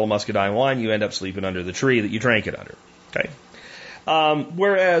bottle of muscadine wine, you end up sleeping under the tree that you drank it under. Okay.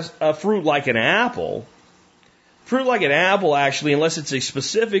 Whereas a fruit like an apple actually, unless it's a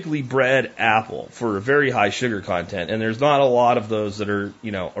specifically bred apple for a very high sugar content, and there's not a lot of those that are,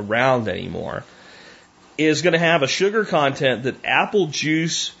 around anymore, is going to have a sugar content that apple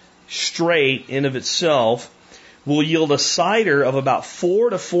juice straight in of itself will yield a cider of about 4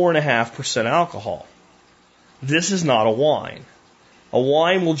 to 4.5% alcohol. This is not a wine. A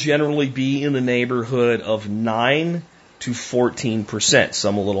wine will generally be in the neighborhood of 9 to 14%,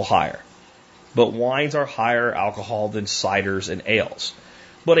 some a little higher. But wines are higher alcohol than ciders and ales.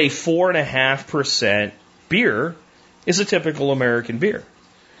 But a 4.5% beer is a typical American beer.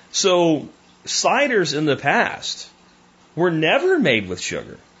 So ciders in the past were never made with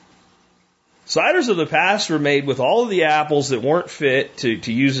sugar. Ciders of the past were made with all of the apples that weren't fit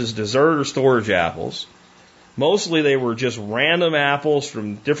to use as dessert or storage apples. Mostly they were just random apples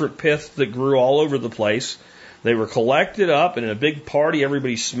from different piths that grew all over the place. They were collected up, and in a big party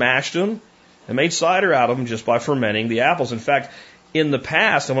everybody smashed them and made cider out of them just by fermenting the apples. In fact, in the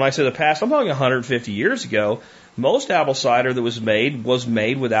past, and when I say the past, I'm talking 150 years ago, most apple cider that was made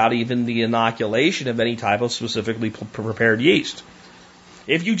without even the inoculation of any type of specifically prepared yeast.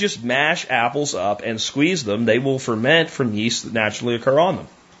 If you just mash apples up and squeeze them, they will ferment from yeast that naturally occur on them.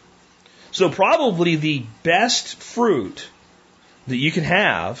 So probably the best fruit that you can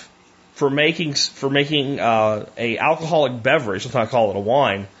have for making a alcoholic beverage, let's not call it a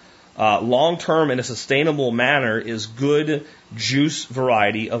wine, long term in a sustainable manner is good juice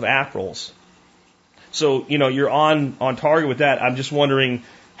variety of apples. So, you're on target with that. I'm just wondering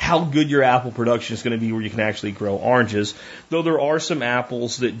how good your apple production is going to be where you can actually grow oranges, though there are some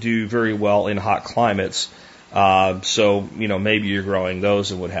apples that do very well in hot climates. So, maybe you're growing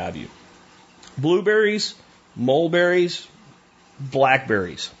those and what have you. Blueberries, mulberries,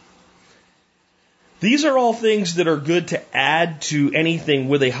 blackberries. These are all things that are good to add to anything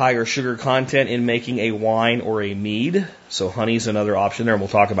with a higher sugar content in making a wine or a mead. So honey's another option there, and we'll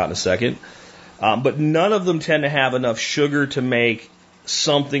talk about in a second. But none of them tend to have enough sugar to make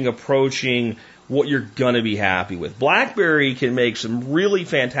something approaching what you're going to be happy with. Blackberry can make some really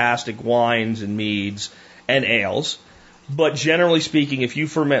fantastic wines and meads and ales, but generally speaking, if you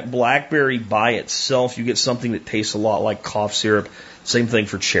ferment blackberry by itself, you get something that tastes a lot like cough syrup. Same thing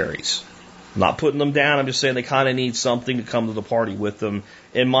for cherries. I'm not putting them down, I'm just saying they kind of need something to come to the party with them,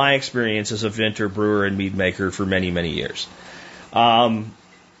 in my experience as a vintner, brewer, and mead maker for many, many years.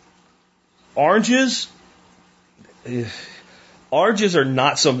 Oranges are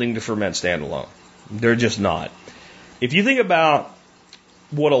not something to ferment standalone. They're just not. If you think about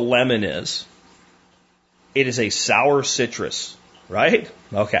what a lemon is, it is a sour citrus, right?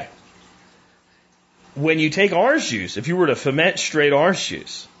 Okay. When you take orange juice, if you were to ferment straight orange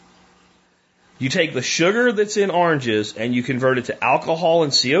juice, you take the sugar that's in oranges and you convert it to alcohol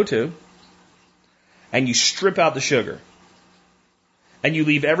and CO2, and you strip out the sugar. And you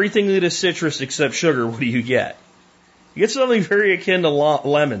leave everything that is citrus except sugar. What do you get? You get something very akin to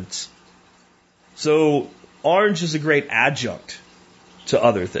lemons. So orange is a great adjunct to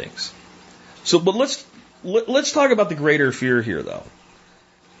other things. But let's talk about the greater fear here, though.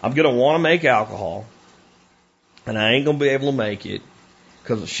 I'm going to want to make alcohol, and I ain't going to be able to make it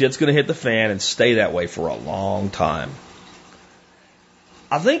because the shit's going to hit the fan and stay that way for a long time.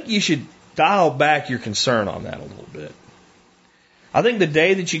 I think you should dial back your concern on that a little bit. I think the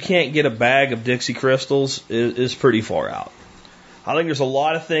day that you can't get a bag of Dixie Crystals is pretty far out. I think there's a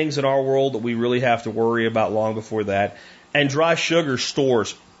lot of things in our world that we really have to worry about long before that. And dry sugar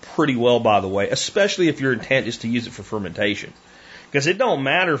stores pretty well, by the way, especially if your intent is to use it for fermentation. Because it don't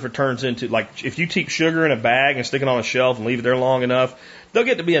matter if it turns into, like, if you keep sugar in a bag and stick it on a shelf and leave it there long enough, there'll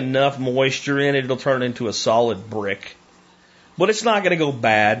get to be enough moisture in it, it'll turn into a solid brick. But it's not going to go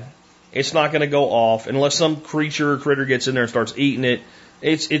bad. It's not going to go off unless some creature or critter gets in there and starts eating it.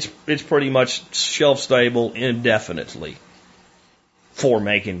 It's pretty much shelf stable indefinitely for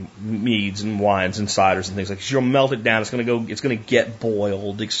making meads and wines and ciders and things like that. You'll melt it down. It's going to get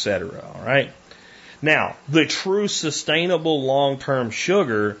boiled, etc. All right. Now, the true sustainable long-term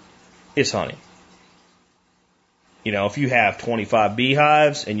sugar is honey. If you have 25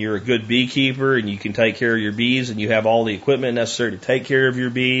 beehives and you're a good beekeeper and you can take care of your bees and you have all the equipment necessary to take care of your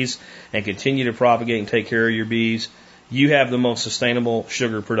bees and continue to propagate and take care of your bees, you have the most sustainable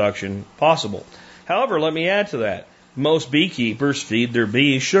sugar production possible. However, let me add to that. Most beekeepers feed their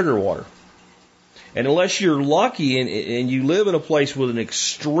bees sugar water. And unless you're lucky and you live in a place with an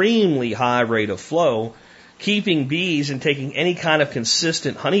extremely high rate of flow, keeping bees and taking any kind of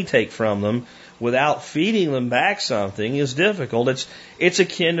consistent honey take from them without feeding them back something is difficult. It's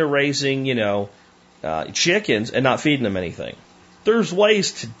akin to raising, chickens and not feeding them anything. There's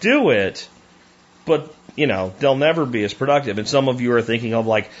ways to do it, but, they'll never be as productive. And some of you are thinking of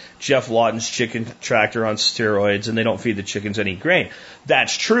like Jeff Lawton's chicken tractor on steroids, and they don't feed the chickens any grain.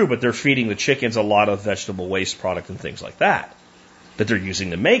 That's true, but they're feeding the chickens a lot of vegetable waste product and things like that. that they're using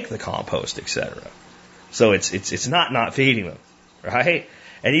to make the compost, etc. So it's not feeding them, right?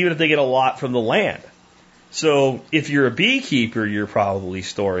 And even if they get a lot from the land. So if you're a beekeeper, you're probably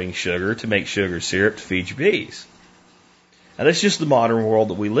storing sugar to make sugar syrup to feed your bees. And that's just the modern world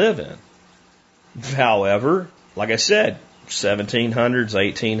that we live in. However, like I said, 1700s,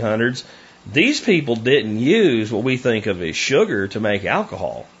 1800s, these people didn't use what we think of as sugar to make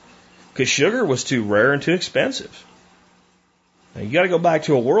alcohol because sugar was too rare and too expensive. Now, you got to go back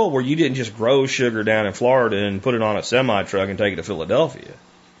to a world where you didn't just grow sugar down in Florida and put it on a semi-truck and take it to Philadelphia.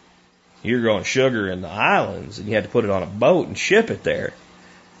 You're growing sugar in the islands, and you had to put it on a boat and ship it there.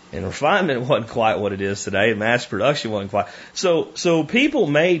 And refinement wasn't quite what it is today, and mass production wasn't quite. So people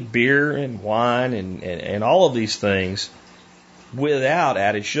made beer and wine and all of these things without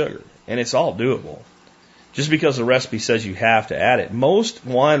added sugar, and it's all doable. Just because the recipe says you have to add it. Most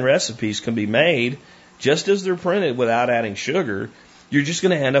wine recipes can be made just as they're printed without adding sugar. You're just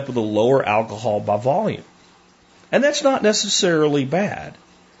going to end up with a lower alcohol by volume. And that's not necessarily bad.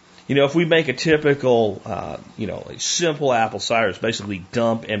 You know, if we make a typical, a simple apple cider, it's basically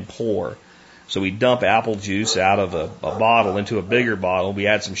dump and pour. So we dump apple juice out of a bottle into a bigger bottle. We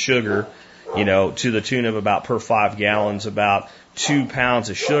add some sugar, to the tune of about per 5 gallons, about 2 pounds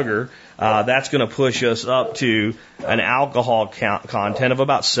of sugar. That's going to push us up to an alcohol content of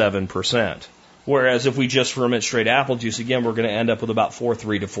about 7%. Whereas if we just ferment straight apple juice, again, we're going to end up with about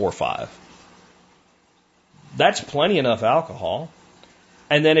 4.3 to 4.5. That's plenty enough alcohol.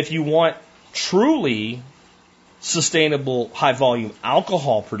 And then if you want truly sustainable high volume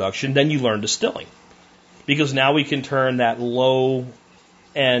alcohol production, then you learn distilling. Because now we can turn that low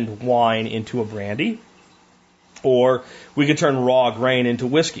end wine into a brandy, or we can turn raw grain into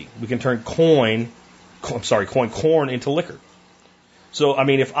whiskey. We can turn corn into liquor. So, I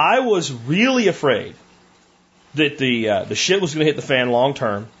mean, if I was really afraid that the shit was going to hit the fan long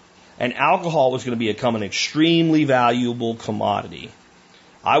term and alcohol was going to become an extremely valuable commodity,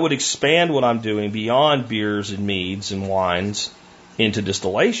 I would expand what I'm doing beyond beers and meads and wines into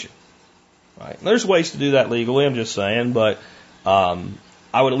distillation. Right? And there's ways to do that legally, I'm just saying, but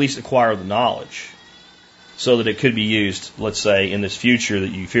I would at least acquire the knowledge so that it could be used, let's say, in this future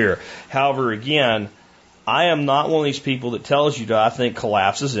that you fear. However, again, I am not one of these people that tells you that I think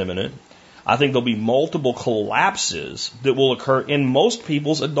collapse is imminent. I think there'll be multiple collapses that will occur in most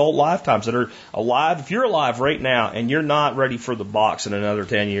people's adult lifetimes that are alive. If you're alive right now and you're not ready for the box in another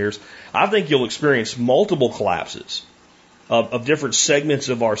 10 years, I think you'll experience multiple collapses of different segments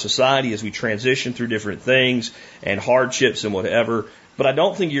of our society as we transition through different things and hardships and whatever. But I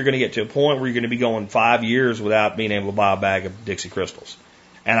don't think you're going to get to a point where you're going to be going 5 years without being able to buy a bag of Dixie Crystals.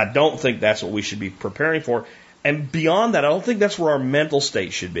 And I don't think that's what we should be preparing for. And beyond that, I don't think that's where our mental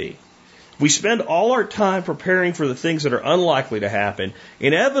state should be. We spend all our time preparing for the things that are unlikely to happen.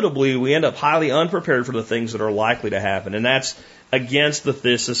 Inevitably, we end up highly unprepared for the things that are likely to happen. And that's against the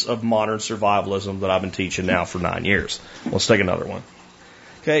thesis of modern survivalism that I've been teaching now for 9 years. Let's take another one.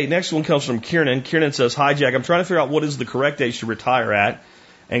 Okay, next one comes from Kieran. Kieran says, "Hi, Jack. I'm trying to figure out what is the correct age to retire at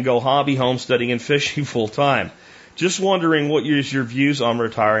and go hobby homesteading and fishing full time. Just wondering what is your views on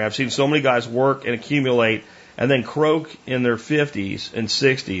retiring. I've seen so many guys work and accumulate and then croak in their 50s and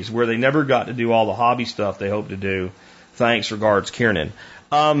 60s where they never got to do all the hobby stuff they hope to do. Thanks, regards, Kieran."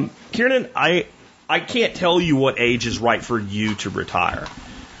 Kieran, I can't tell you what age is right for you to retire.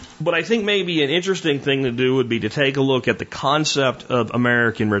 But I think maybe an interesting thing to do would be to take a look at the concept of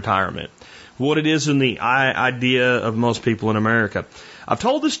American retirement, what it is in the idea of most people in America. I've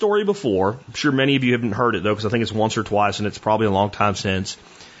told this story before. I'm sure many of you haven't heard it, though, because I think it's once or twice, and it's probably a long time since,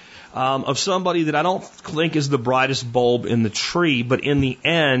 of somebody that I don't think is the brightest bulb in the tree, but in the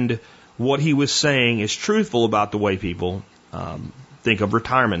end, what he was saying is truthful about the way people think of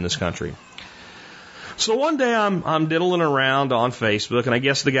retirement in this country. So one day I'm diddling around on Facebook, and I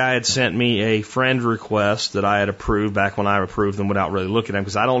guess the guy had sent me a friend request that I had approved back when I approved them without really looking at them,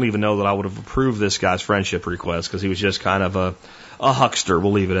 because I don't even know that I would have approved this guy's friendship request, because he was just kind of a huckster.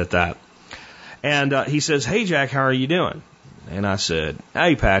 We'll leave it at that. And he says, "Hey, Jack, how are you doing?" And I said,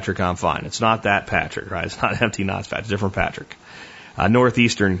 "Hey, Patrick, I'm fine." It's not that Patrick, right? It's not Empty Knots Patrick. It's a different Patrick.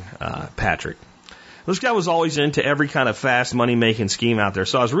 Northeastern Patrick. This guy was always into every kind of fast money-making scheme out there.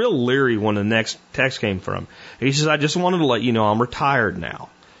 So I was real leery when the next text came from him. He says, "I just wanted to let you know I'm retired now."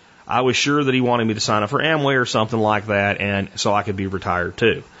 I was sure that he wanted me to sign up for Amway or something like that, and so I could be retired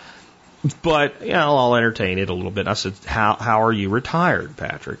too. But, I'll entertain it a little bit. I said, how are you retired,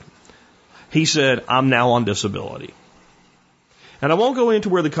 Patrick? He said, "I'm now on disability." And I won't go into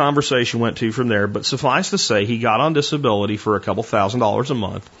where the conversation went to from there, but suffice to say, he got on disability for a couple $1,000s a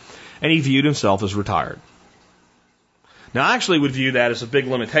month, and he viewed himself as retired. Now, I actually would view that as a big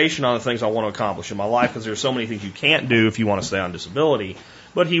limitation on the things I want to accomplish in my life, because there's so many things you can't do if you want to stay on disability.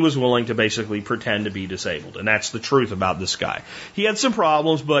 But he was willing to basically pretend to be disabled, and that's the truth about this guy. He had some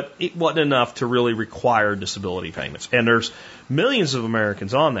problems, but it wasn't enough to really require disability payments. And there's millions of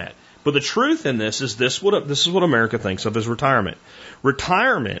Americans on that. But the truth in this is this is what America thinks of as retirement.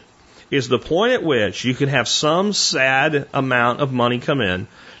 Retirement is the point at which you can have some sad amount of money come in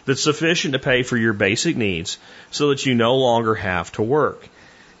that's sufficient to pay for your basic needs so that you no longer have to work.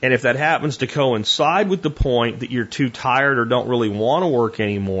 And if that happens to coincide with the point that you're too tired or don't really want to work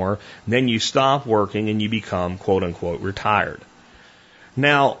anymore, then you stop working and you become, quote unquote, retired.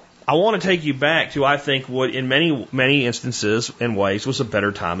 Now, I want to take you back to, I think, what in many instances and ways was a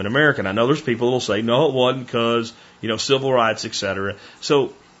better time in America. And I know there's people that will say, no, it wasn't because, civil rights, etc.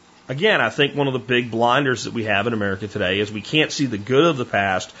 So, again, I think one of the big blinders that we have in America today is we can't see the good of the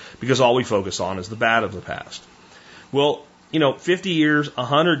past because all we focus on is the bad of the past. Well, 50 years,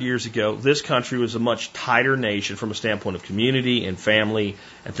 100 years ago, this country was a much tighter nation from a standpoint of community and family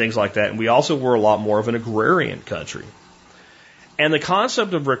and things like that. And we also were a lot more of an agrarian country. And the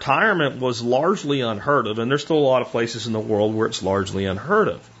concept of retirement was largely unheard of. And there's still a lot of places in the world where it's largely unheard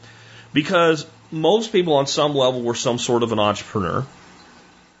of. Because most people on some level were some sort of an entrepreneur.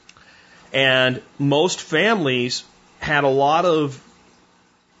 And most families had a lot of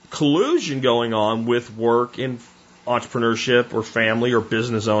collusion going on with work and entrepreneurship or family or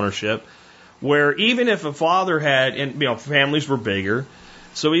business ownership, where even if a father had, and families were bigger,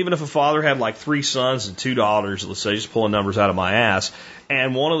 so even if a father had like 3 sons and 2 daughters, let's say, just pulling numbers out of my ass,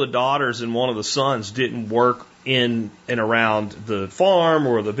 and one of the daughters and one of the sons didn't work in and around the farm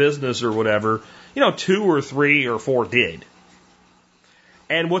or the business or whatever, 2 or 3 or 4 did.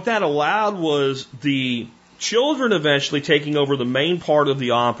 And what that allowed was the children eventually taking over the main part of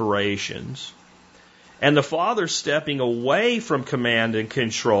the operations, and the father stepping away from command and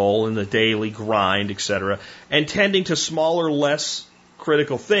control in the daily grind, etc., and tending to smaller, less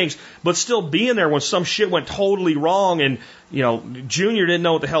critical things, but still being there when some shit went totally wrong and, Junior didn't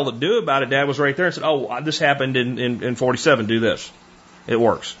know what the hell to do about it. Dad was right there and said, oh, this happened in 47, do this. It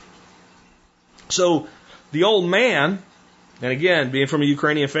works. So the old man, and again, being from a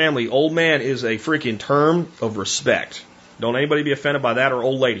Ukrainian family, old man is a freaking term of respect. Don't anybody be offended by that, or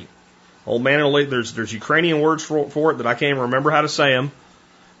old lady. Old man and old lady, there's Ukrainian words for it that I can't even remember how to say them.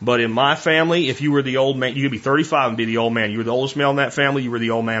 But in my family, if you were the old man, you could be 35 and be the old man. You were the oldest male in that family, you were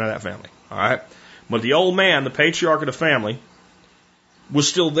the old man of that family. All right? But the old man, the patriarch of the family, was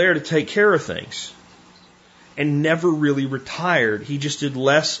still there to take care of things and never really retired. He just did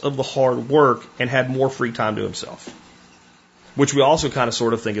less of the hard work and had more free time to himself, which we also kind of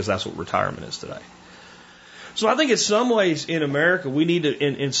sort of think is that's what retirement is today. So I think in some ways in America, we need to,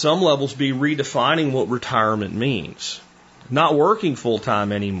 in some levels, be redefining what retirement means. Not working full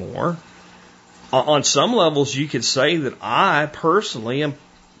time anymore. On some levels, you could say that I personally am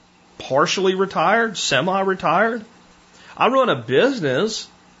partially retired, semi-retired. I run a business,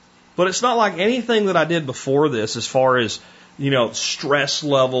 but it's not like anything that I did before this as far as, stress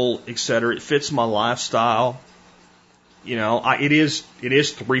level, etc. It fits my lifestyle. It is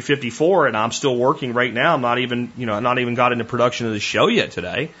 3:54 and I'm still working right now. I'm not even got into production of the show yet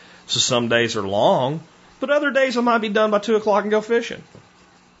today. So some days are long, but other days I might be done by 2 o'clock and go fishing.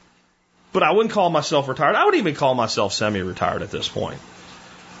 But I wouldn't call myself retired. I would even call myself semi-retired at this point.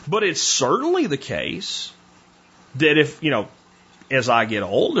 But it's certainly the case that if, as I get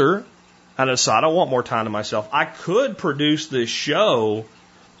older, I decide I want more time to myself, I could produce this show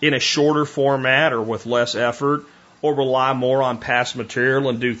in a shorter format or with less effort, or rely more on past material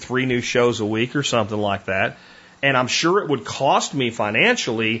and do 3 new shows a week or something like that. And I'm sure it would cost me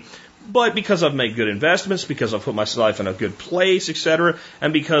financially, but because I've made good investments, because I've put myself in a good place, etc.,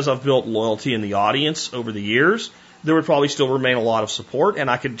 and because I've built loyalty in the audience over the years, there would probably still remain a lot of support, and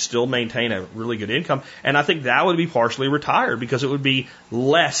I could still maintain a really good income. And I think that would be partially retired, because it would be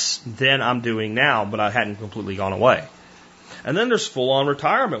less than I'm doing now, but I hadn't completely gone away. And then there's full-on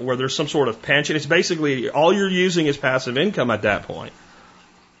retirement, where there's some sort of pension. It's basically all you're using is passive income at that point.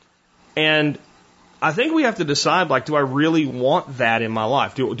 And I think we have to decide, do I really want that in my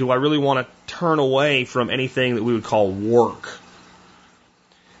life? Do I really want to turn away from anything that we would call work?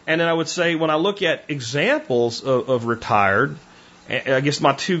 And then I would say, when I look at examples of retired, I guess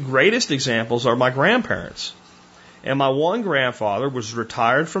my 2 greatest examples are my grandparents. And my one grandfather was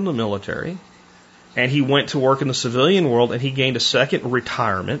retired from the military, and he went to work in the civilian world, and he gained a second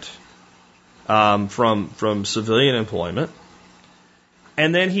retirement from civilian employment.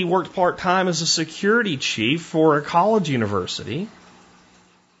 And then he worked part-time as a security chief for a college university.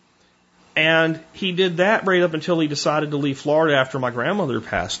 And he did that right up until he decided to leave Florida after my grandmother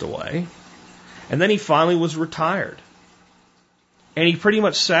passed away. And then he finally was retired. And he pretty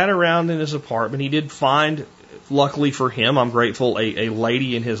much sat around in his apartment. He did find, luckily for him, I'm grateful, a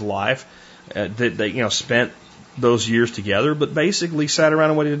lady in his life that they spent those years together, but basically sat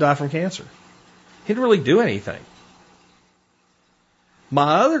around and waited to die from cancer. He didn't really do anything.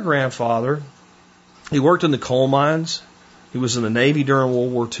 My other grandfather, he worked in the coal mines. He was in the Navy during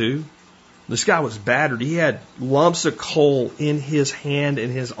World War II. This guy was battered. He had lumps of coal in his hand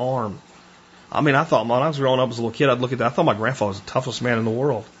and his arm. I mean, I thought, when I was growing up as a little kid, I'd look at that. I thought my grandfather was the toughest man in the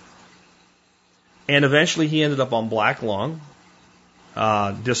world. And eventually he ended up on black lung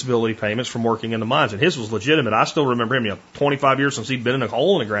disability payments from working in the mines. And his was legitimate. I still remember him, 25 years since he'd been in a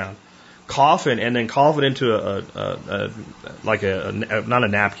hole in the ground, coughing and then coughing into not a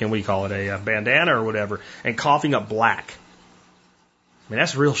napkin, what do you call it, a bandana or whatever, and coughing up black. I mean,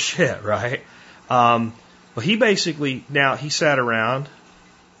 that's real shit, right? But he basically, now he sat around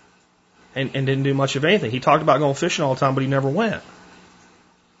and didn't do much of anything. He talked about going fishing all the time, but he never went.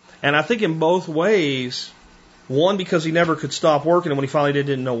 And I think in both ways, one, because he never could stop working, and when he finally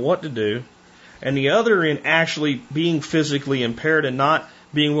didn't know what to do, and the other in actually being physically impaired and not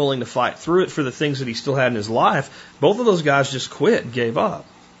being willing to fight through it for the things that he still had in his life. Both of those guys just quit and gave up.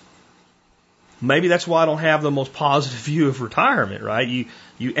 Maybe that's why I don't have the most positive view of retirement, right?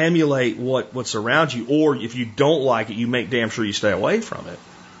 You emulate what's around you, or if you don't like it, you make damn sure you stay away from it.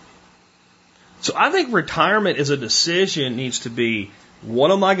 So I think retirement as a decision needs to be,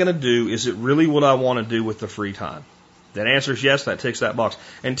 what am I going to do? Is it really what I want to do with the free time? That answer is yes, that ticks that box.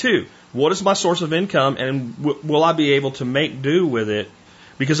 And two, what is my source of income, and will I be able to make do with it?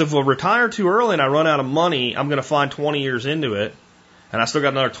 Because if I retire too early and I run out of money, I'm going to find 20 years into it, and I still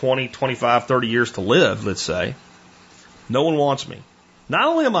got another 20, 25, 30 years to live, let's say. No one wants me. Not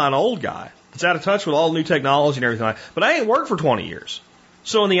only am I an old guy that's out of touch with all the new technology and everything, but I ain't worked for 20 years.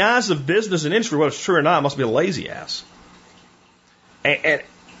 So in the eyes of business and industry, whether it's true or not, I must be a lazy ass. And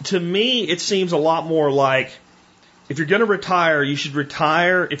to me, it seems a lot more like, if you're going to retire, you should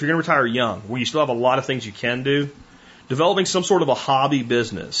retire, if you're going to retire young, where you still have a lot of things you can do, developing some sort of a hobby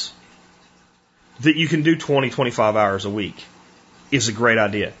business that you can do 20, 25 hours a week is a great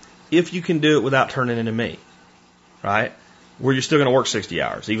idea. If you can do it without turning into me, right? Where you're still going to work 60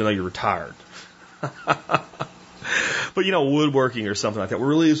 hours, even though you're retired. But, woodworking or something like that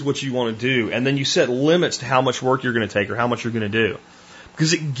really is what you want to do. And then you set limits to how much work you're going to take or how much you're going to do.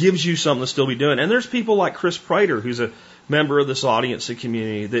 Because it gives you something to still be doing. And there's people like Chris Prater, who's a member of this audience and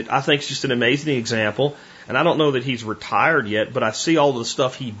community, that I think is just an amazing example. And I don't know that he's retired yet, but I see all the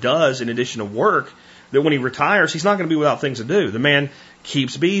stuff he does in addition to work, that when he retires, he's not going to be without things to do. The man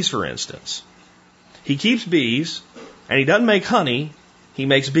keeps bees, for instance. He keeps bees, and he doesn't make honey, he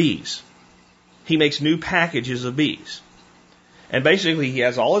makes bees. He makes new packages of bees. And basically, he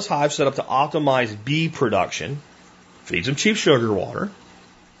has all his hives set up to optimize bee production, feeds them cheap sugar water,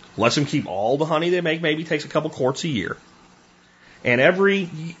 lets them keep all the honey they make, maybe takes a couple quarts a year. And every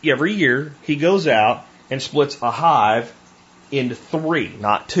year, he goes out and splits a hive into 3,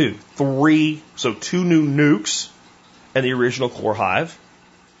 not 2. 3, so 2 new nukes and the original core hive,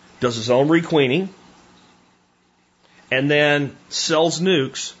 does his own requeening, and then sells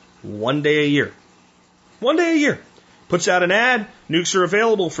nukes 1 day a year. 1 day a year. Puts out an ad, nukes are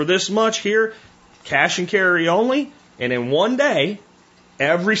available for this much here, cash and carry only, and in 1 day,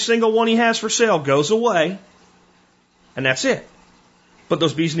 every single one he has for sale goes away, and that's it. But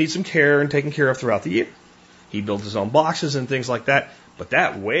those bees need some care and taken care of throughout the year. He builds his own boxes and things like that, but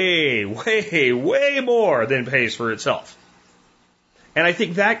that way more than pays for itself. And I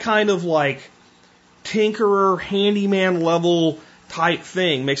think that kind of like tinkerer, handyman level type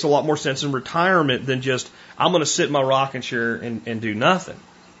thing makes a lot more sense in retirement than just, I'm going to sit in my rocking chair and do nothing.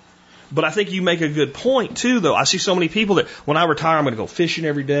 But I think you make a good point too, though. I see so many people that when I retire, I'm going to go fishing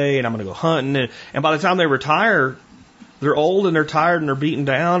every day and I'm going to go hunting. And by the time they retire, they're old and they're tired and they're beaten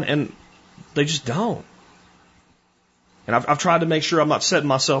down and they just don't. And I've tried to make sure I'm not setting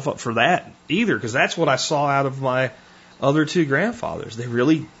myself up for that either, because that's what I saw out of my other 2 grandfathers. They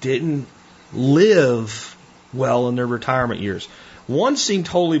really didn't live well in their retirement years. One seemed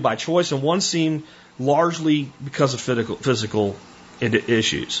totally by choice, and one seemed largely because of physical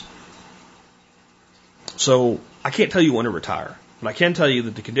issues. So I can't tell you when to retire, but I can tell you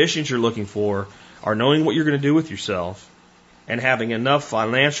that the conditions you're looking for are knowing what you're going to do with yourself and having enough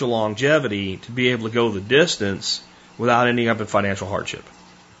financial longevity to be able to go the distance without ending up in financial hardship.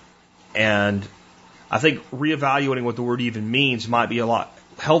 And I think reevaluating what the word even means might be a lot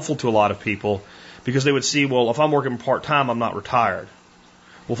helpful to a lot of people, because they would see, well, if I'm working part-time, I'm not retired.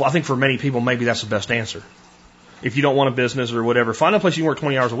 Well, I think for many people, maybe that's the best answer. If you don't want a business or whatever, find a place you can work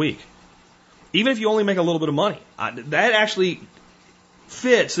 20 hours a week. Even if you only make a little bit of money. That actually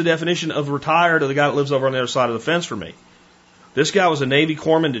fits the definition of retired or the guy that lives over on the other side of the fence for me. This guy was a Navy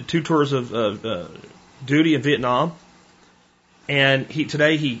corpsman, did 2 tours of duty in Vietnam. And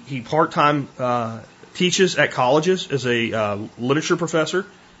today he part-time teaches at colleges as a literature professor.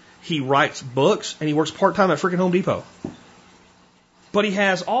 He writes books, and he works part-time at freaking Home Depot. But he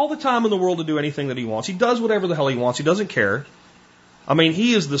has all the time in the world to do anything that he wants. He does whatever the hell he wants. He doesn't care. I mean,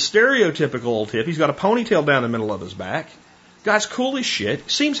 he is the stereotypical old tip. He's got a ponytail down the middle of his back. Guy's cool as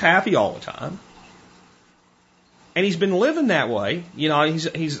shit. Seems happy all the time. And he's been living that way. You know,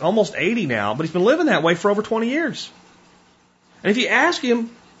 he's almost 80 now, but he's been living that way for over 20 years. And if you ask him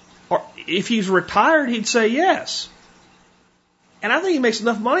or if he's retired, he'd say yes. And I think he makes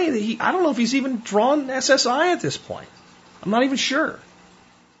enough money that I don't know if he's even drawn SSI at this point. I'm not even sure.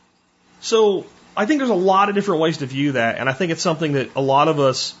 So I think there's a lot of different ways to view that, and I think it's something that a lot of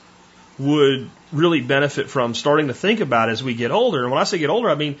us would really benefit from starting to think about as we get older. And when I say get older,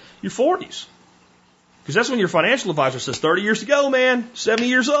 I mean your 40s. Because that's when your financial advisor says 30 years to go, man. 70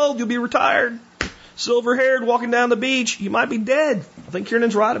 years old, you'll be retired. Silver-haired, walking down the beach, you might be dead. I think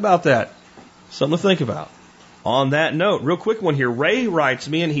Kiernan's right about that. Something to think about. On that note, real quick one here. Ray writes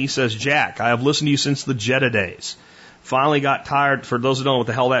me and he says, Jack, I have listened to you since the Jetta days. Finally got tired. For those who don't know what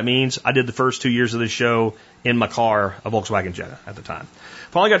the hell that means, I did the first 2 years of this show in my car, a Volkswagen Jetta at the time.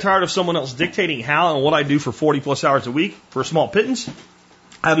 Finally got tired of someone else dictating how and what I do for 40 plus hours a week for a small pittance.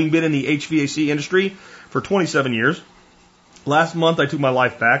 Having been in the HVAC industry for 27 years. Last month I took my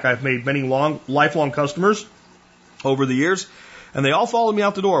life back. I've made many lifelong customers over the years, and they all followed me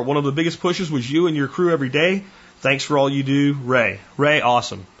out the door. One of the biggest pushes was you and your crew every day. Thanks for all you do, Ray. Ray,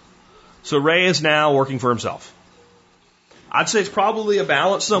 awesome. So Ray is now working for himself. I'd say it's probably a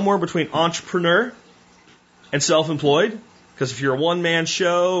balance somewhere between entrepreneur and self-employed. Because if you're a one-man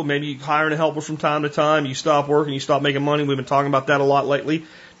show, maybe you hire a helper from time to time, you stop working, you stop making money. We've been talking about that a lot lately.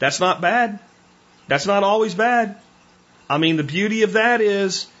 That's not bad. That's not always bad. I mean, the beauty of that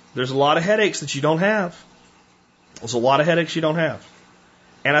is there's a lot of headaches that you don't have. There's a lot of headaches you don't have.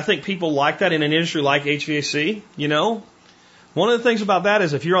 And I think people like that in an industry like HVAC, you know. One of the things about that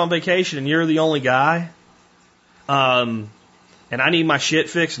is if you're on vacation and you're the only guy, and I need my shit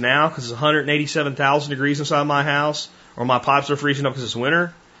fixed now because it's 187,000 degrees inside my house, or my pipes are freezing up because it's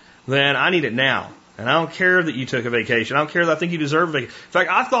winter, then I need it now. And I don't care that you took a vacation. I don't care that I think you deserve a vacation. In fact,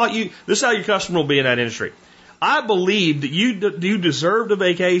 I thought this is how your customer will be in that industry. I believed that you deserved a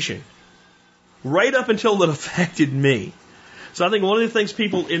vacation right up until it affected me. So I think one of the things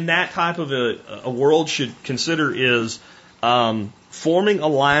people in that type of a world should consider is forming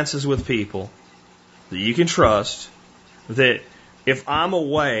alliances with people that you can trust, that if I'm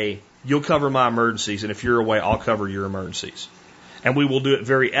away, you'll cover my emergencies, and if you're away, I'll cover your emergencies. And we will do it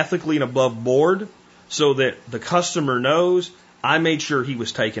very ethically and above board so that the customer knows I made sure he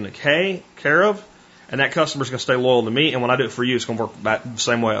was taken care of, and that customer's going to stay loyal to me, and when I do it for you, it's going to work back the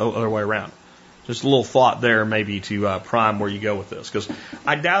same way, other way around. Just a little thought there maybe to prime where you go with this. Because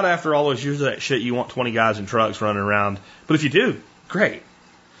I doubt after all those years of that shit you want 20 guys in trucks running around. But if you do, great.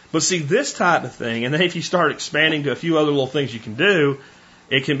 But see, this type of thing, and then if you start expanding to a few other little things you can do,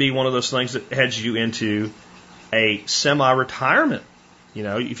 it can be one of those things that heads you into a semi-retirement. You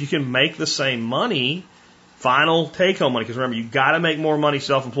know, if you can make the same money, final take-home money, because remember, you've got to make more money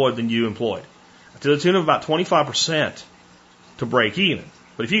self-employed than you employed, to the tune of about 25% to break even.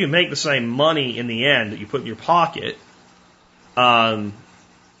 But if you can make the same money in the end that you put in your pocket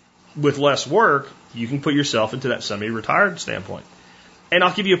with less work, you can put yourself into that semi-retired standpoint. And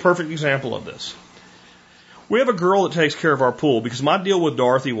I'll give you a perfect example of this. We have a girl that takes care of our pool because my deal with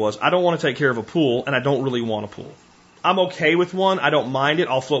Dorothy was I don't want to take care of a pool and I don't really want a pool. I'm okay with one. I don't mind it.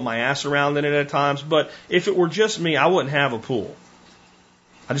 I'll float my ass around in it at times. But if it were just me, I wouldn't have a pool.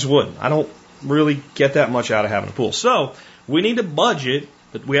 I just wouldn't. I don't really get that much out of having a pool. So we need to budget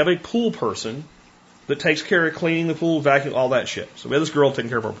that we have a pool person that takes care of cleaning the pool, vacuum, all that shit. So we have this girl taking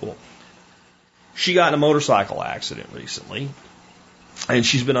care of our pool. She got in a motorcycle accident recently, and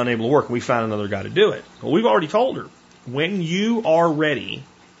she's been unable to work. We found another guy to do it. Well, we've already told her, when you are ready,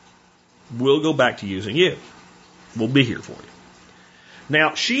 we'll go back to using you. We'll be here for you.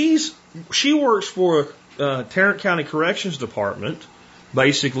 Now, she works for Tarrant County Corrections Department,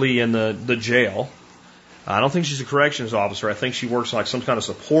 basically in the jail. I don't think she's a corrections officer. I think she works like some kind of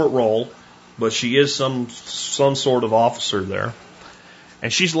support role, but she is some sort of officer there.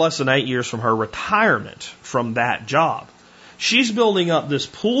 And she's less than 8 years from her retirement from that job. She's building up this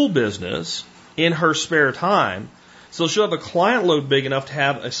pool business in her spare time So she'll have a client load big enough to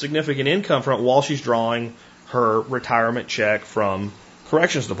have a significant income from it while she's drawing her retirement check from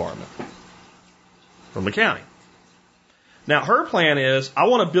corrections department, from the county. Now, her plan is, I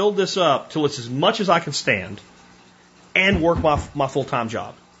want to build this up till it's as much as I can stand and work my full-time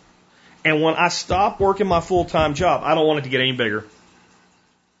job. And when I stop working my full-time job, I don't want it to get any bigger.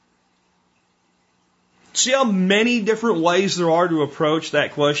 See how many different ways there are to approach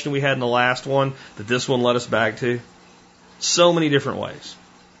that question we had in the last one that this one led us back to? So many different ways.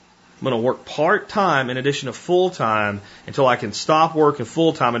 I'm going to work part-time in addition to full-time until I can stop working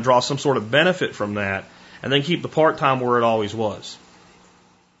full-time and draw some sort of benefit from that, and then keep the part-time where it always was.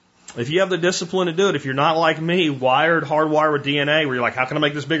 If you have the discipline to do it, if you're not like me, hardwired with DNA, where you're like, how can I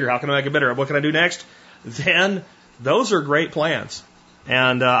make this bigger? How can I make it better? What can I do next? Then those are great plans.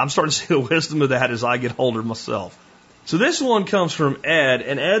 And I'm starting to see the wisdom of that as I get older myself. So this one comes from Ed,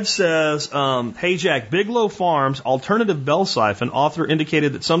 and Ed says, hey Jack, Bigelow Farms alternative bell siphon author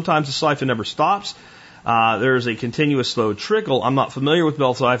indicated that sometimes the siphon never stops. There's a continuous slow trickle. I'm not familiar with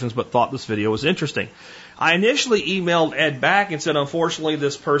bell siphons, but thought this video was interesting. I initially emailed Ed back and said, unfortunately,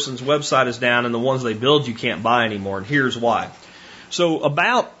 this person's website is down and the ones they build you can't buy anymore, and here's why. So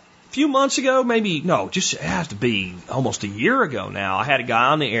about a few months ago, it has to be almost a year ago now, I had a guy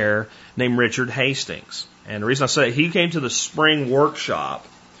on the air named Richard Hastings. And the reason I say it, he came to the spring workshop,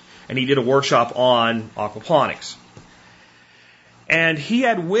 and he did a workshop on aquaponics. And he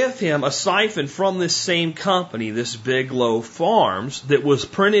had with him a siphon from this same company, this Bigelow Farms, that was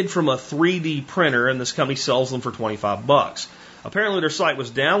printed from a 3D printer, and this company sells them for $25. Apparently their site was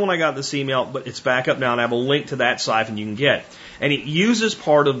down when I got this email, but it's back up now, and I have a link to that siphon you can get. And it uses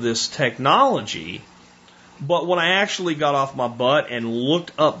part of this technology, but when I actually got off my butt and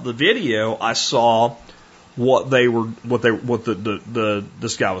looked up the video, I saw this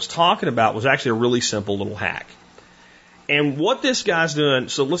guy was talking about was actually a really simple little hack. And what this guy's doing,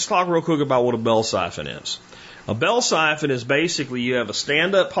 so let's talk real quick about what a bell siphon is. A bell siphon is basically you have a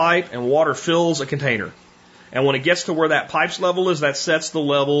stand-up pipe and water fills a container. And when it gets to where that pipe's level is, that sets the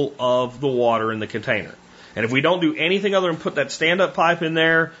level of the water in the container. And if we don't do anything other than put that stand-up pipe in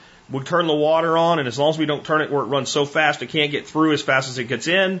there, we turn the water on, and as long as we don't turn it where it runs so fast it can't get through as fast as it gets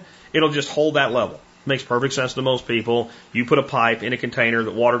in, it'll just hold that level. Makes perfect sense to most people. You put a pipe in a container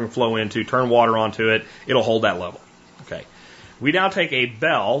that water can flow into, turn water onto it, it'll hold that level. Okay. We now take a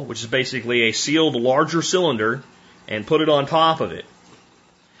bell, which is basically a sealed larger cylinder, and put it on top of it.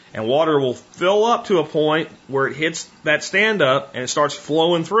 And water will fill up to a point where it hits that stand-up and it starts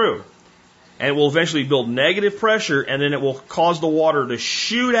flowing through. And it will eventually build negative pressure, and then it will cause the water to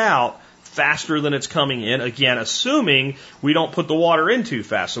shoot out faster than it's coming in, again, assuming we don't put the water in too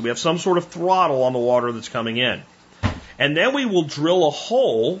fast. So we have some sort of throttle on the water that's coming in. And then we will drill a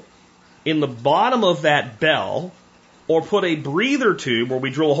hole in the bottom of that bell, or put a breather tube where we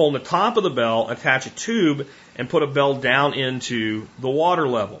drill a hole in the top of the bell, attach a tube, and put a bell down into the water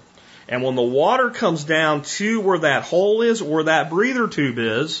level. And when the water comes down to where that hole is, or where that breather tube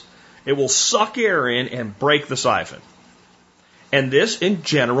is, it will suck air in and break the siphon. And this, in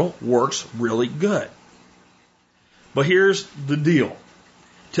general, works really good. But here's the deal.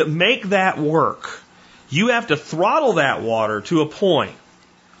 To make that work, you have to throttle that water to a point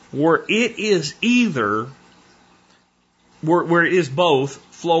where it is where it is both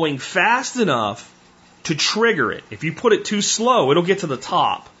flowing fast enough to trigger it. If you put it too slow, it'll get to the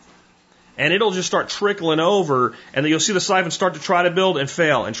top, and it'll just start trickling over, and then you'll see the siphon start to try to build and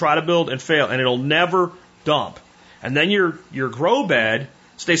fail, and try to build and fail, and it'll never dump. And then your grow bed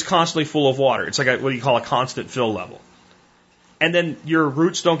stays constantly full of water. It's like what you call a constant fill level. And then your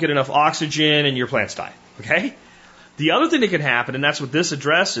roots don't get enough oxygen, and your plants die. Okay? The other thing that can happen, and that's what this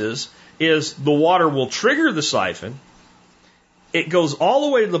addresses, is the water will trigger the siphon. It goes all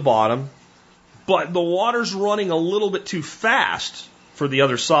the way to the bottom, but the water's running a little bit too fast for the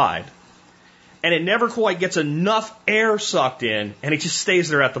other side. And it never quite gets enough air sucked in, and it just stays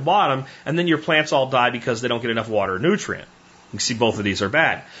there at the bottom, and then your plants all die because they don't get enough water or nutrient. You can see both of these are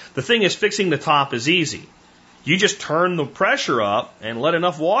bad. The thing is, fixing the top is easy. You just turn the pressure up and let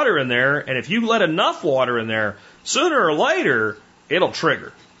enough water in there, and if you let enough water in there, sooner or later, it'll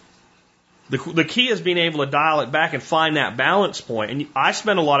trigger. The key is being able to dial it back and find that balance point. And I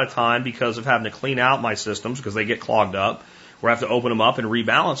spend a lot of time, because of having to clean out my systems because they get clogged up, where I have to open them up and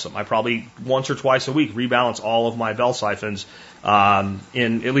rebalance them. I probably once or twice a week rebalance all of my bell siphons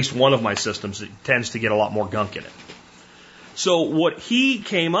in at least one of my systems. It tends to get a lot more gunk in it. So what he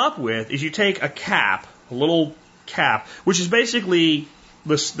came up with is you take a cap, a little cap, which is basically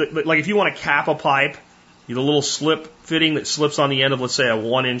like if you want to cap a pipe, the little slip fitting that slips on the end of, let's say, a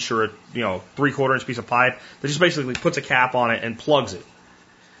 1 inch or a 3/4 inch piece of pipe that just basically puts a cap on it and plugs it.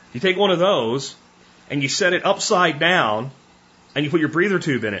 You take one of those and you set it upside down and you put your breather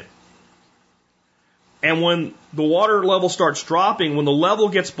tube in it. And when the water level starts dropping, when the level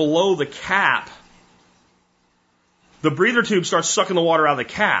gets below the cap, the breather tube starts sucking the water out of the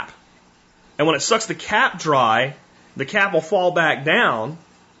cap. And when it sucks the cap dry, the cap will fall back down,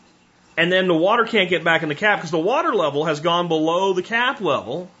 and then the water can't get back in the cap because the water level has gone below the cap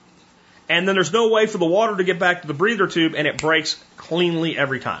level, and then there's no way for the water to get back to the breather tube, and it breaks cleanly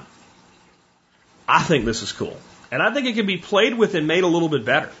every time. I think this is cool. And I think it can be played with and made a little bit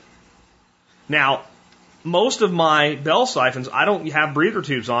better. Now, most of my bell siphons, I don't have breather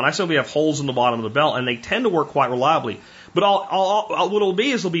tubes on. I simply have holes in the bottom of the bell, and they tend to work quite reliably. But what it'll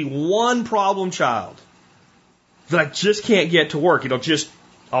be is there'll be one problem child that I just can't get to work.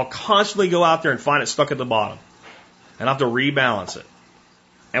 I'll constantly go out there and find it stuck at the bottom, and I'll have to rebalance it.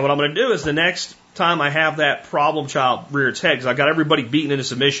 And what I'm going to do is the next time I have that problem child rear its head, because I've got everybody beaten into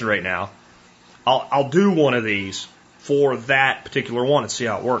submission right now, I'll do one of these for that particular one and see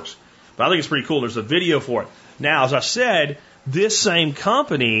how it works. But I think it's pretty cool. There's a video for it. Now, as I said, this same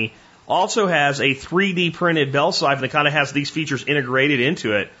company also has a 3D printed bell siphon that kind of has these features integrated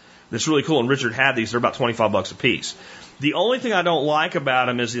into it. That's really cool. And Richard had these. They're about $25 a piece. The only thing I don't like about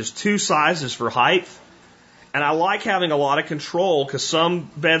them is there's two sizes for height. And I like having a lot of control because some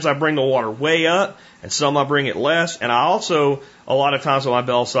beds I bring the water way up and some I bring it less. And I also, a lot of times with my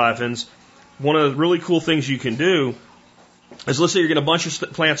bell siphons, one of the really cool things you can do is, let's say you're getting a bunch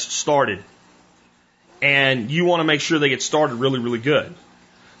of plants started and you want to make sure they get started really, really good.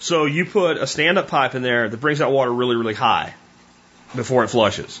 So you put a stand-up pipe in there that brings that water really, really high before it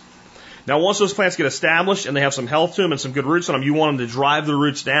flushes. Now, once those plants get established and they have some health to them and some good roots on them, you want them to drive the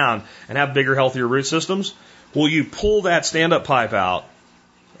roots down and have bigger, healthier root systems. Well, you pull that stand-up pipe out,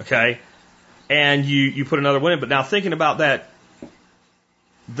 okay, and you put another one in. But now thinking about that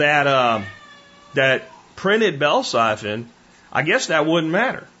printed bell siphon, I guess that wouldn't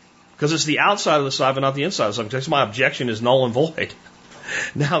matter because it's the outside of the siphon, not the inside of the siphon. So my objection is null and void.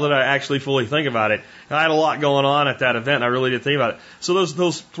 Now that I actually fully think about it, and I had a lot going on at that event, and I really did think about it. So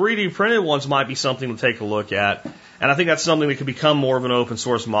those 3D printed ones might be something to take a look at, and I think that's something that could become more of an open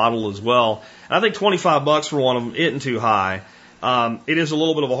source model as well. And I think $25 for one of them isn't too high. It is a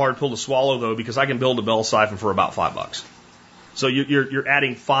little bit of a hard pill to swallow though, because I can build a bell siphon for about $5. So you're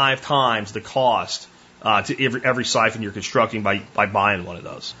adding 5 times the cost to every siphon you're constructing by buying one of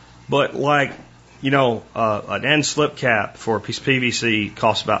those. But like, an end slip cap for a piece of PVC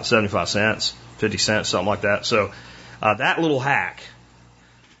costs about 75 cents, 50 cents, something like that. So that little hack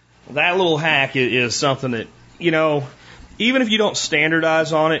is something that, even if you don't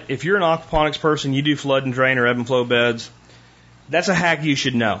standardize on it, if you're an aquaponics person, you do flood and drain or ebb and flow beds, that's a hack you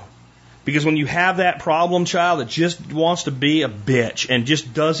should know. Because when you have that problem child that just wants to be a bitch and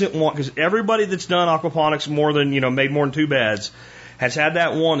just doesn't want, because everybody that's done aquaponics made more than 2 beds, has had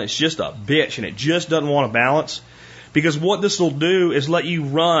that one that's just a bitch and it just doesn't want to balance. Because what this will do is let you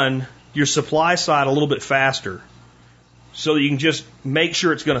run your supply side a little bit faster so that you can just make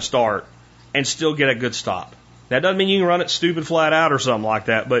sure it's going to start and still get a good stop. That doesn't mean you can run it stupid flat out or something like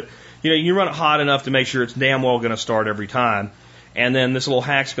that, but you can run it hot enough to make sure it's damn well going to start every time. And then this little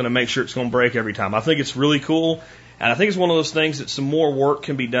hack's going to make sure it's going to break every time. I think it's really cool. And I think it's one of those things that some more work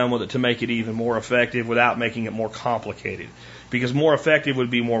can be done with it to make it even more effective without making it more complicated. Because more effective would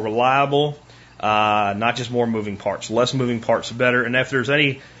be more reliable, not just more moving parts. Less moving parts, the better. And if there's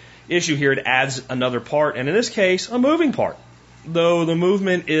any issue here, it adds another part. And in this case, a moving part. Though the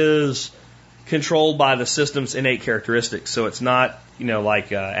movement is controlled by the system's innate characteristics. So it's not,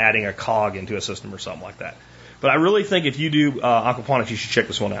 like adding a cog into a system or something like that. But I really think if you do aquaponics, you should check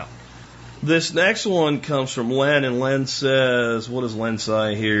this one out. This next one comes from Len, and Len says, what does Len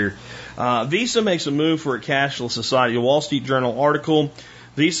say here? Visa makes a move for a cashless society. A Wall Street Journal article.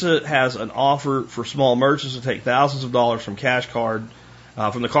 Visa has an offer for small merchants to take thousands of dollars from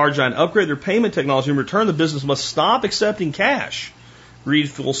from the card giant, upgrade their payment technology. In return, the business must stop accepting cash. Read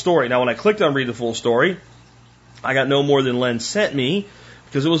full story. Now, when I clicked on read the full story, I got no more than Len sent me,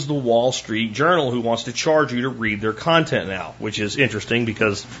 because it was the Wall Street Journal who wants to charge you to read their content now, which is interesting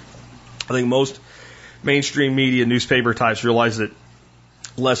because I think most mainstream media newspaper types realize that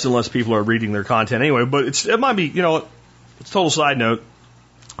less and less people are reading their content anyway. But it might be, it's a total side note,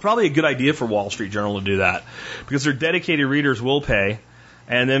 probably a good idea for Wall Street Journal to do that, because their dedicated readers will pay.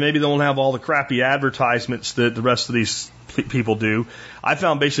 and then maybe they won't have all the crappy advertisements that the rest of these people do. I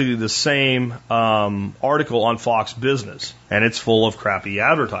found basically the same article on Fox Business, and it's full of crappy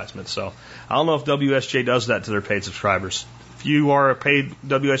advertisements. So I don't know if WSJ does that to their paid subscribers. If you are a paid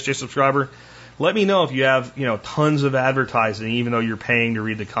WSJ subscriber, let me know if you have, tons of advertising, even though you're paying to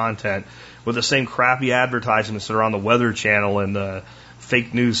read the content, with the same crappy advertisements that are on the Weather Channel and the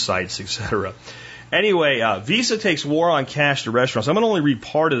fake news sites, etc. Anyway, Visa takes war on cash to restaurants. I'm going to only read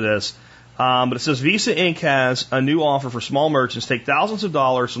part of this, but it says Visa Inc. has a new offer for small merchants. Take thousands of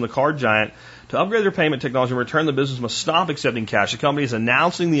dollars from the card giant to upgrade their payment technology. In return, the business must stop accepting cash. The company is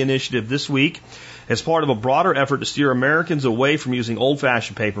announcing the initiative this week as part of a broader effort to steer Americans away from using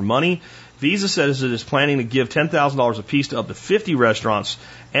old-fashioned paper money. Visa says it is planning to give $10,000 apiece to up to 50 restaurants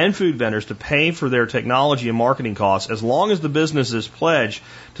and food vendors to pay for their technology and marketing costs, as long as the businesses pledge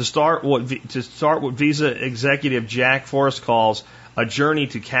to start what Visa executive Jack Forrest calls a journey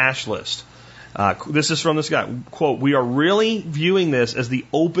to cashless. This is from this guy, quote, "We are really viewing this as the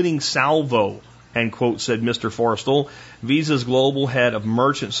opening salvo," end quote, said Mr. Forrestal, Visa's global head of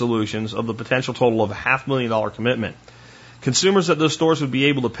merchant solutions, of the potential total of a $500,000 commitment. Consumers at those stores would be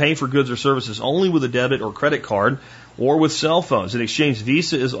able to pay for goods or services only with a debit or credit card or with cell phones. In exchange,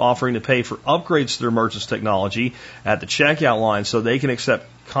 Visa is offering to pay for upgrades to their merchants' technology at the checkout line so they can accept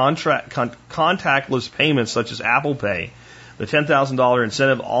contactless payments such as Apple Pay. The $10,000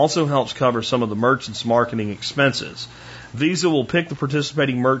 incentive also helps cover some of the merchants' marketing expenses. Visa will pick the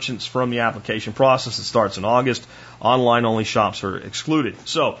participating merchants from the application process that starts in August. Online-only shops are excluded.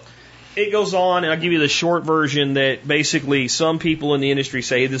 So it goes on, and I'll give you the short version that basically some people in the industry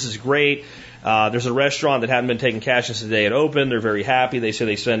say, hey, this is great. There's a restaurant that hadn't been taking cash since the day it opened. They're very happy. They say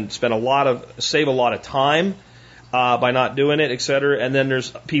they save a lot of time by not doing it, et cetera. And then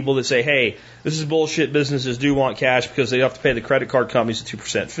there's people that say, hey, this is bullshit. Businesses do want cash because they have to pay the credit card companies a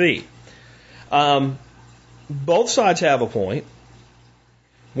 2% fee. Both sides have a point.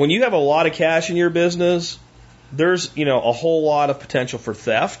 When you have a lot of cash in your business, there's a whole lot of potential for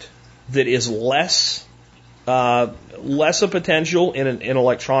theft that is less a potential in an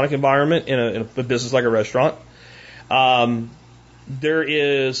electronic environment, in a business like a restaurant. There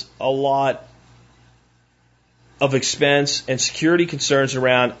is a lot of expense and security concerns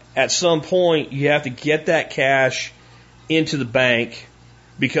around. At some point, you have to get that cash into the bank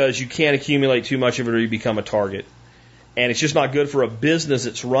because you can't accumulate too much of it or you become a target. And it's just not good for a business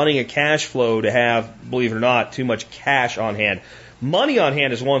that's running a cash flow to have, believe it or not, too much cash on hand. Money on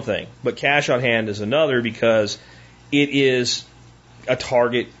hand is one thing, but cash on hand is another, because it is a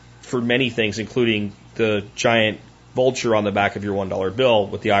target for many things, including the giant vulture on the back of your $1 bill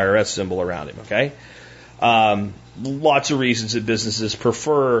with the IRS symbol around him, okay? Lots of reasons that businesses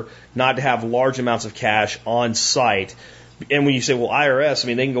prefer not to have large amounts of cash on site. And when you say, well, IRS,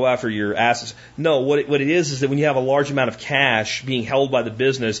 they can go after your assets. No, what it is that when you have a large amount of cash being held by the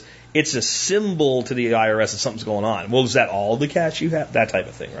business, it's a symbol to the IRS that something's going on. Well, is that all the cash you have? That type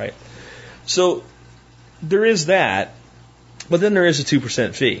of thing, right? So there is that, but then there is a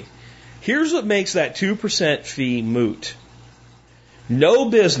 2% fee. Here's what makes that 2% fee moot. No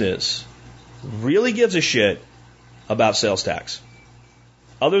business really gives a shit about sales tax,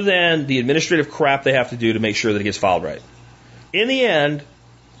 other than the administrative crap they have to do to make sure that it gets filed right. In the end,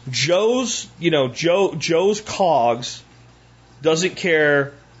 Joe's Cogs doesn't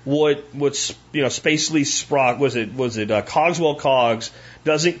care what Spacely Sprock was it Cogswell Cogs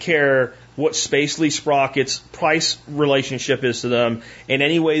doesn't care what Spacely Sprocket's price relationship is to them in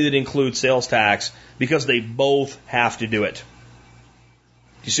any way that includes sales tax, because they both have to do it.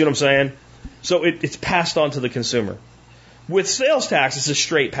 Do you see what I'm saying? So it's passed on to the consumer. With sales tax, it's a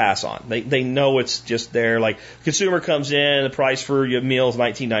straight pass on. They know it's just there. Like, consumer comes in, the price for your meal is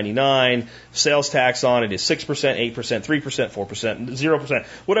 $19.99. Sales tax on it is 6%, 8%, 3%, 4%, 0%,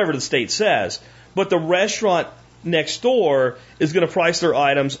 whatever the state says. But the restaurant next door is going to price their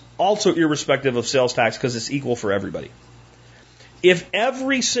items also irrespective of sales tax, because it's equal for everybody. If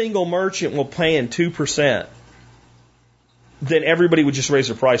every single merchant will pay in 2%, then everybody would just raise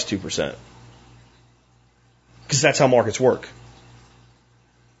their price 2%. Because that's how markets work.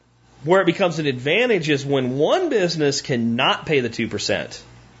 Where it becomes an advantage is when one business cannot pay the 2%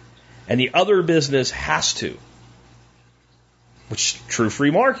 and the other business has to. Which is true free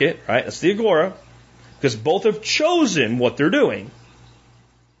market, right? That's the agora. Because both have chosen what they're doing.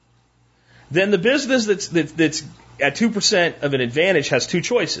 Then the business that's at 2% of an advantage has two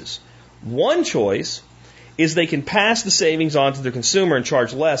choices. One choice is they can pass the savings on to their consumer and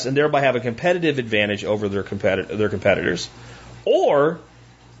charge less, and thereby have a competitive advantage over their competitors. Or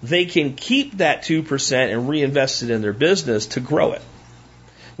they can keep that 2% and reinvest it in their business to grow it.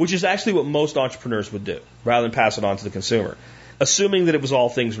 which is actually what most entrepreneurs would do, rather than pass it on to the consumer, assuming that it was all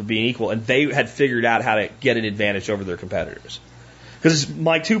things were being equal and they had figured out how to get an advantage over their competitors. Because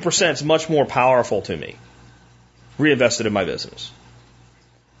my 2% is much more powerful to me, reinvested in my business.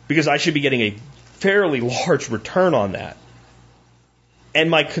 Because I should be getting a fairly large return on that. And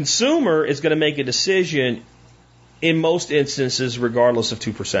my consumer is going to make a decision in most instances regardless of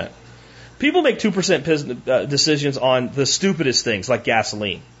 2%. People make 2% decisions on the stupidest things like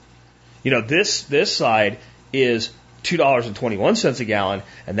gasoline. You know, this side is $2.21 a gallon,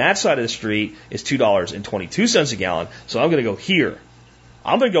 and that side of the street is $2.22 a gallon, so I'm going to go here.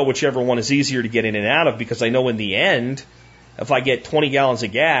 I'm going to go whichever one is easier to get in and out of, because I know in the end, if I get 20 gallons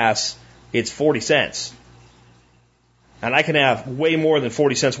of gas, it's 40 cents. And I can have way more than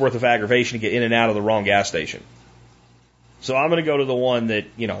 40 cents worth of aggravation to get in and out of the wrong gas station. So I'm going to go to the one that,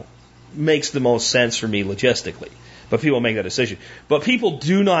 you know, makes the most sense for me logistically. But people make that decision. But people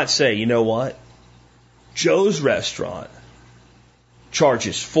do not say, you know what? Joe's restaurant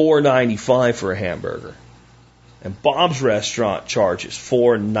charges $4.95 for a hamburger. And Bob's restaurant charges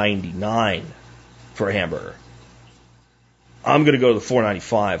 $4.99 for a hamburger. I'm going to go to the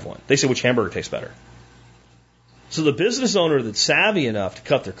 $4.95 one. They say, which hamburger tastes better? So the business owner that's savvy enough to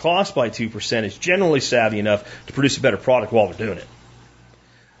cut their costs by 2% is generally savvy enough to produce a better product while they're doing it.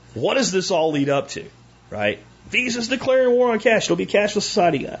 What does this all lead up to? Right? Visa's declaring war on cash. It'll be a cashless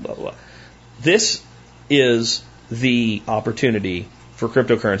society. Blah, blah, blah. This is the opportunity for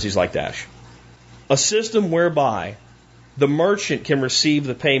cryptocurrencies like Dash. A system whereby the merchant can receive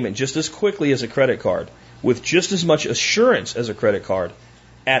the payment just as quickly as a credit card, with just as much assurance as a credit card,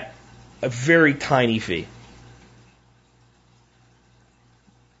 at a very tiny fee.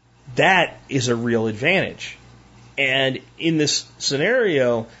 That is a real advantage. And in this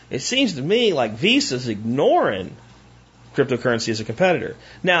scenario, it seems to me like Visa's ignoring cryptocurrency as a competitor.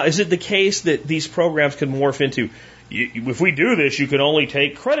 Now, is it the case that these programs can morph into, if we do this, you can only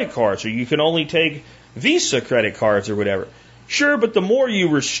take credit cards, or you can only take Visa credit cards, or whatever? Sure, but the more you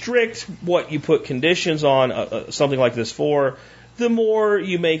restrict what you put conditions on something like this for, the more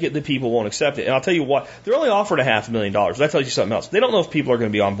you make it that people won't accept it. And I'll tell you what, they're only offered $500,000. That tells you something else. They don't know if people are going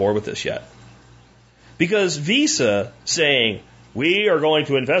to be on board with this yet. Because Visa saying, we are going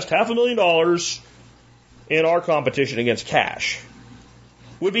to invest $500,000 in our competition against cash,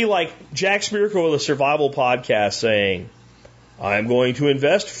 would be like Jack Spirko of the Survival Podcast saying, I'm going to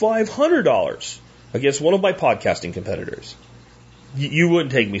invest $500 against one of my podcasting competitors. You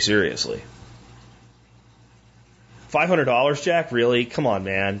wouldn't take me seriously. $500, Jack? Really? Come on,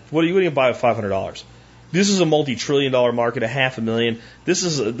 man. What are you going to buy with $500? This is a multi-trillion-dollar market, $500,000. This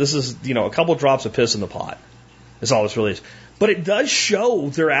is you know, a couple drops of piss in the pot. That's all this really is. But it does show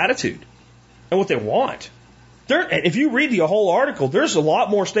their attitude and what they want. If you read the whole article, there's a lot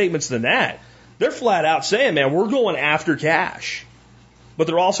more statements than that. They're flat out saying, man, we're going after cash. But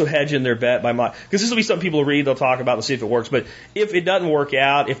they're also hedging their bet by because this will be something people read, they'll talk about, they'll see if it works. But if it doesn't work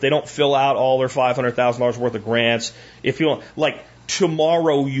out, if they don't fill out all their $500,000 worth of grants, if you don't, like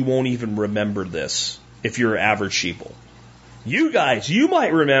tomorrow, you won't even remember this if you're an average sheeple. You guys, you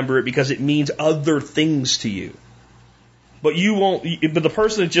might remember it because it means other things to you. But you won't. But the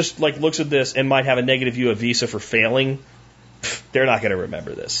person that just like looks at this and might have a negative view of Visa for failing, they're not going to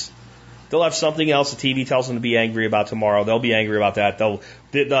remember this. They'll have something else the TV tells them to be angry about tomorrow. They'll be angry about that. They'll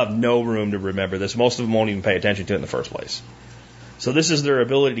have no room to remember this. Most of them won't even pay attention to it in the first place. So this is their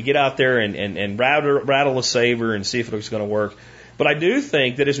ability to get out there and rattle a saber and see if it's going to work. But I do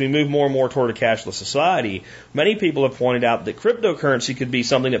think that as we move more and more toward a cashless society, many people have pointed out that cryptocurrency could be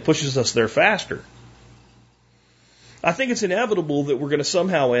something that pushes us there faster. I think it's inevitable that we're going to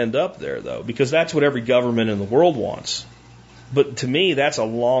somehow end up there, though, because that's what every government in the world wants. But to me, that's a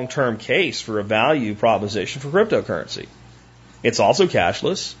long-term case for a value proposition for cryptocurrency. It's also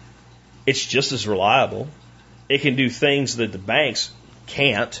cashless. It's just as reliable. It can do things that the banks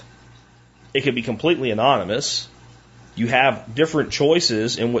can't. It can be completely anonymous. You have different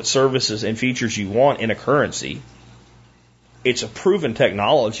choices in what services and features you want in a currency. It's a proven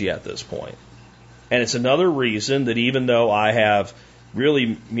technology at this point. And it's another reason that even though I have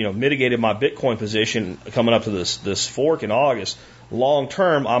really, mitigated my Bitcoin position coming up to this fork in August, long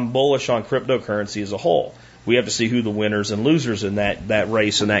term, I'm bullish on cryptocurrency as a whole. We have to see who the winners and losers in that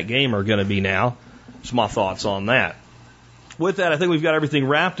race and that game are going to be now. That's my thoughts on that. With that, I think we've got everything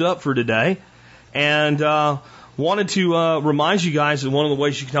wrapped up for today. And Wanted to remind you guys that one of the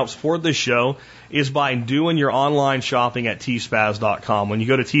ways you can help support this show is by doing your online shopping at tspaz.com. When you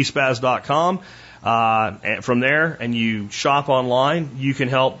go to tspaz.com, from there, and you shop online, you can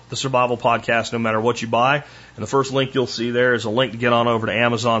help the Survival Podcast no matter what you buy. And the first link you'll see there is a link to get on over to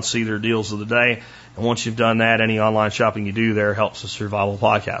Amazon, see their deals of the day. And once you've done that, any online shopping you do there helps the Survival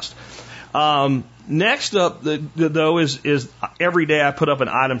Podcast. Next up, though, is every day I put up an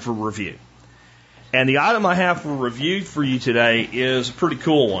item for review. And the item I have for review for you today is a pretty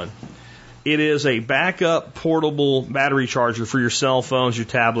cool one. It is a backup portable battery charger for your cell phones, your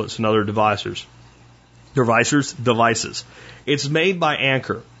tablets, and other devices. It's made by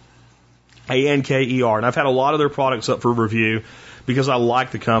Anker, A-N-K-E-R. And I've had a lot of their products up for review because I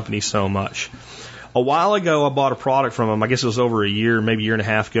like the company so much. A while ago, I bought a product from them. I guess it was over a year, maybe a year and a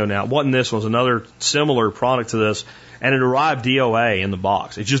half ago now. It wasn't this one. It was another similar product to this. And it arrived DOA in the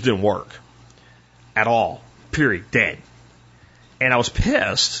box. It just didn't work at all. Period. Dead. And I was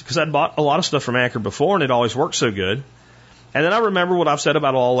pissed because I'd bought a lot of stuff from Anker before and it always worked so good. And then I remember what I've said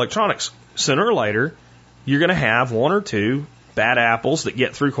about all electronics. Sooner or later, you're going to have one or two bad apples that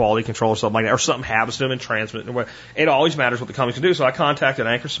get through quality control or something like that, or something happens to them and transmit. It always matters what the company can do. So I contacted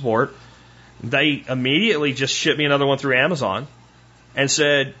Anker support. They immediately just shipped me another one through Amazon and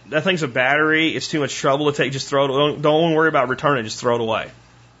said, that thing's a battery. It's too much trouble to take. Just throw it. Don't worry about returning it. Just throw it away.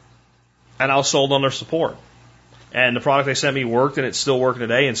 And I was sold on their support. And the product they sent me worked, and it's still working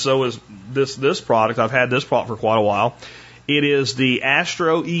today. And so is this product. I've had this product for quite a while. It is the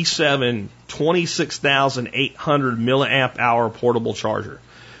Astro E7 26,800 milliamp hour portable charger.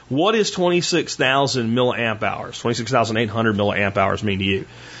 What is 26,000 milliamp hours? 26,800 milliamp hours mean to you?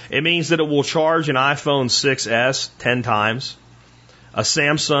 It means that it will charge an iPhone 6S 10 times, a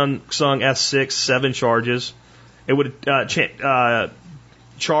Samsung S6 7 charges. It would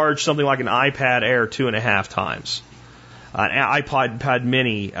charge something like an iPad Air 2.5 times, an iPod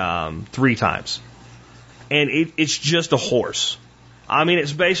Mini 3 times. And it's just a horse. I mean,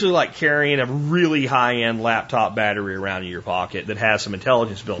 it's basically like carrying a really high-end laptop battery around in your pocket that has some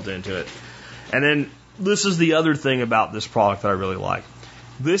intelligence built into it. And then this is the other thing about this product that I really like.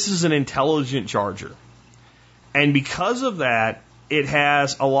 This is an intelligent charger. And because of that, it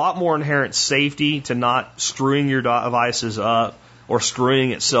has a lot more inherent safety to not screwing your devices up or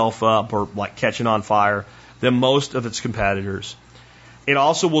screwing itself up or like catching on fire than most of its competitors. It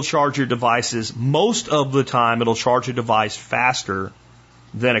also will charge your devices. Most of the time, it'll charge a device faster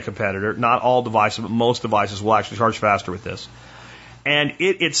than a competitor. Not all devices, but most devices will actually charge faster with this. And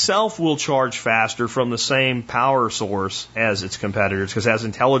it itself will charge faster from the same power source as its competitors because it has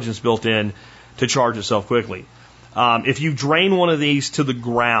intelligence built in to charge itself quickly. If you drain one of these to the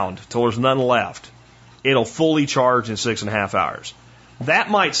ground till there's none left, it'll fully charge in 6.5 hours. That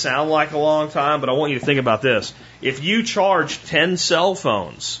might sound like a long time, but I want you to think about this. If you charge 10 cell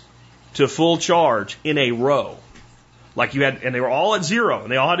phones to full charge in a row, like you had, and they were all at 0,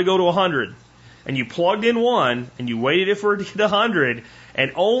 and they all had to go to 100, and you plugged in one, and you waited for it to hit 100,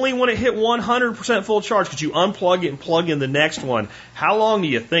 and only when it hit 100% full charge could you unplug it and plug in the next one, how long do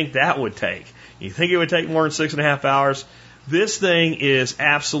you think that would take? You think it would take more than 6.5 hours? This thing is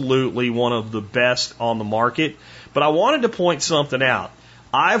absolutely one of the best on the market. But I wanted to point something out.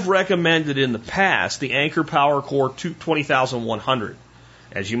 I've recommended in the past the Anker Power Core 20,100.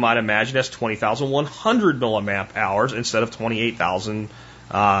 As you might imagine, that's 20,100 milliamp hours instead of 28,000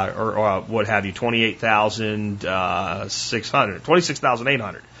 or what have you, 28,600,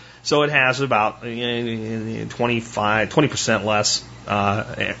 26,800. So it has about 20% less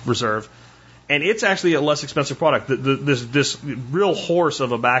reserve. And it's actually a less expensive product. This real horse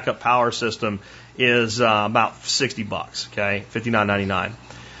of a backup power system is about $60, okay, $59.99.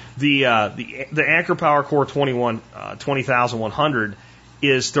 The Anker Power Core 20,100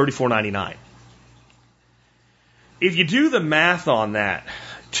 is $34.99. If you do the math on that,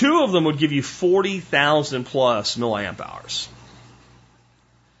 two of them would give you 40,000 plus milliamp hours,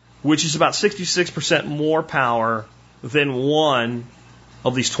 which is about 66% more power than one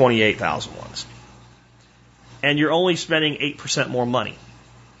of these 28,000 ones. And you're only spending 8% more money.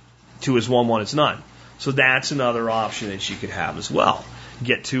 2 is 1, 1 is none. So that's another option that you could have as well.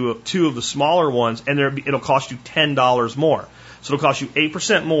 Get two of the smaller ones, and it'll cost you $10 more. So it'll cost you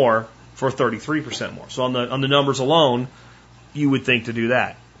 8% more for 33% more. So on the numbers alone, you would think to do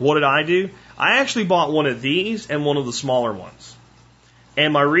that. What did I do? I actually bought one of these and one of the smaller ones.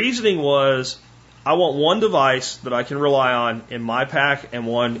 And my reasoning was, I want one device that I can rely on in my pack and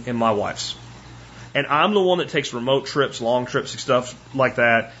one in my wife's. And I'm the one that takes remote trips, long trips, and stuff like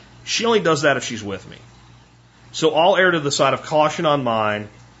that. She only does that if she's with me. So I'll err to the side of caution on mine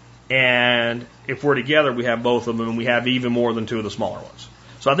And if we're together, we have both of them, and we have even more than two of the smaller ones.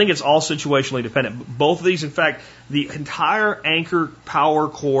 So I think it's all situationally dependent. Both of these, in fact, the entire Anchor Power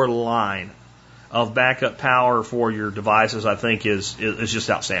Core line of backup power for your devices, I think, is just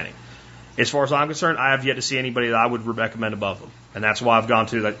outstanding. As far as I'm concerned, I have yet to see anybody that I would recommend above them. And that's why I've gone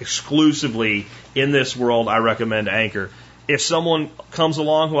to that exclusively in this world. I recommend Anchor. If someone comes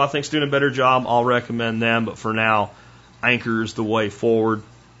along who I think is doing a better job, I'll recommend them. But for now, Anchor is the way forward.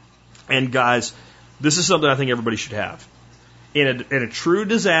 And guys, this is something I think everybody should have. In a true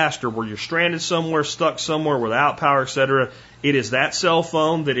disaster where you're stranded somewhere, stuck somewhere without power, etc., it is that cell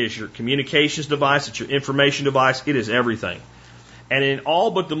phone that is your communications device, it's your information device, it is everything. And in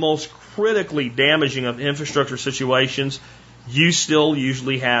all but the most critically damaging of infrastructure situations, you still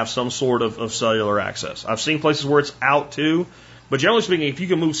usually have some sort of cellular access. I've seen places where it's out too, but generally speaking, if you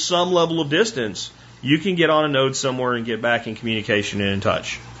can move some level of distance, you can get on a node somewhere and get back in communication and in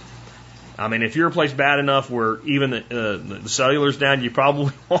touch. I mean, if you're a place bad enough where even the cellular's down, you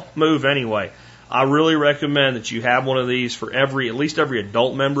probably won't move anyway. I really recommend that you have one of these for at least every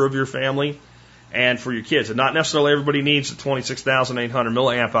adult member of your family and for your kids. And not necessarily everybody needs the 26,800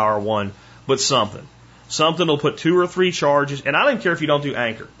 milliamp hour one, but something. Something will put 2 or 3 charges. And I don't even care if you don't do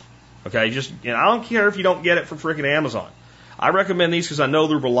Anchor. Okay, I don't care if you don't get it from freaking Amazon. I recommend these because I know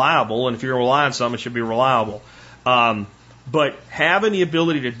they're reliable, and if you're going to rely on something, it should be reliable. But having the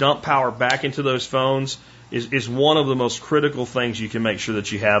ability to dump power back into those phones is one of the most critical things you can make sure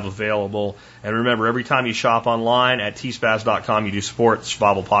that you have available. And remember, every time you shop online at tspaz.com, you do support the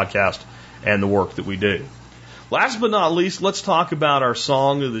Survival Podcast and the work that we do. Last but not least, let's talk about our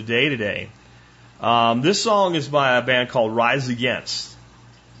song of the day today. This song is by a band called Rise Against,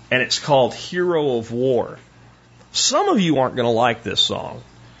 and it's called Hero of War. Some of you aren't going to like this song,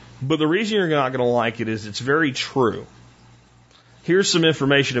 but the reason you're not going to like it is it's very true. Here's some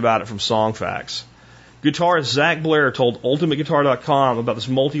information about it from Songfacts. Guitarist Zach Blair told UltimateGuitar.com about this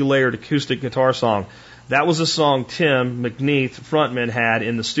multi-layered acoustic guitar song. That was a song Tim McNeath, frontman, had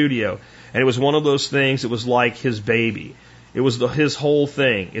in the studio. And it was one of those things that was like his baby. It was his whole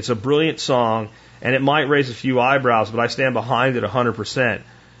thing. It's a brilliant song, and it might raise a few eyebrows, but I stand behind it 100%.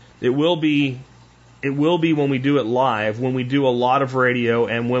 It will be when we do it live, when we do a lot of radio,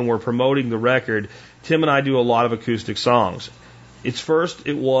 and when we're promoting the record. Tim and I do a lot of acoustic songs. It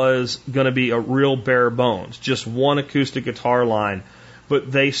was going to be a real bare bones, just one acoustic guitar line,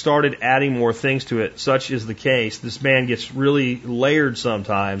 but they started adding more things to it. Such is the case. This band gets really layered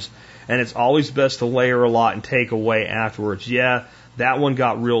sometimes, and it's always best to layer a lot and take away afterwards. Yeah, that one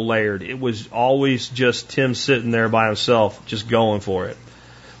got real layered. It was always just Tim sitting there by himself, just going for it.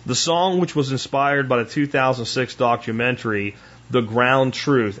 The song, which was inspired by the 2006 documentary, The Ground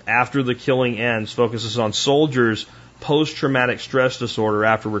Truth, After the Killing Ends, focuses on soldiers' post-traumatic stress disorder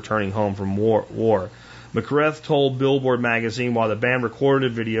after returning home from war. McGrath told Billboard magazine while the band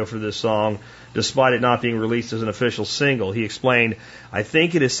recorded a video for this song, despite it not being released as an official single. He explained, "I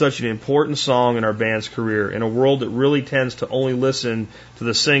think it is such an important song in our band's career. In a world that really tends to only listen to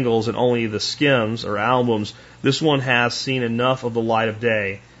the singles and only the skims or albums, this one hasn't seen enough of the light of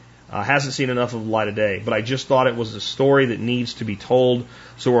day. But I just thought it was a story that needs to be told,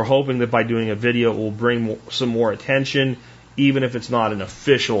 so we're hoping that by doing a video it will bring some more attention, even if it's not an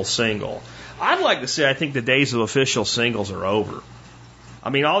official single." I'd like to say I think the days of official singles are over. I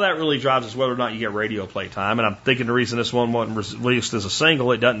mean, all that really drives is whether or not you get radio play time, and I'm thinking the reason this one wasn't released as a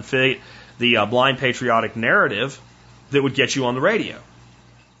single, it doesn't fit the blind patriotic narrative that would get you on the radio.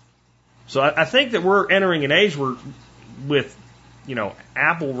 So I think that we're entering an age where with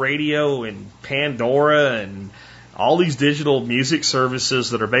Apple Radio and Pandora and all these digital music services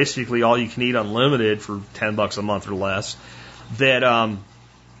that are basically all you can eat unlimited for $10 a month or less, that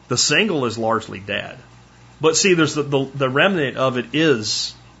the single is largely dead. But see, there's the remnant of it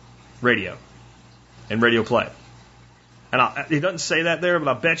is radio and radio play. And it doesn't say that there, but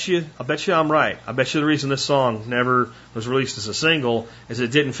I bet you I'm right. I bet you the reason this song never was released as a single is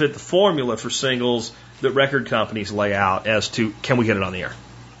it didn't fit the formula for singles that record companies lay out as to, can we get it on the air?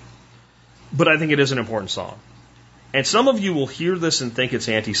 But I think it is an important song. And some of you will hear this and think it's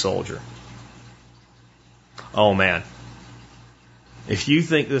anti-soldier. Oh man. If you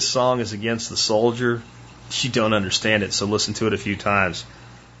think this song is against the soldier, you don't understand it, so listen to it a few times.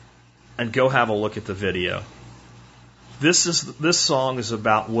 And go have a look at the video. This song is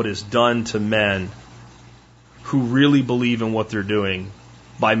about what is done to men who really believe in what they're doing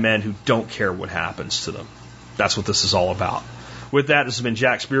by men who don't care what happens to them. That's what this is all about. With that, this has been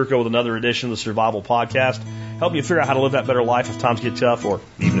Jack Spirko with another edition of the Survival Podcast, helping you figure out how to live that better life if times get tough or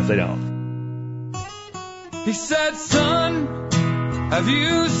even if they don't. He said, "Son, Have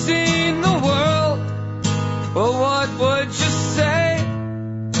you seen the world? Well, what would you say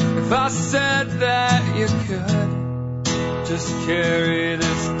if I said that you could just carry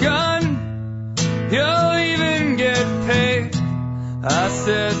this gun? You'll even get paid. I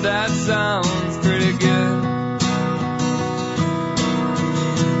said that sounds pretty good.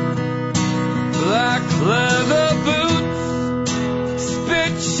 Black leather boots,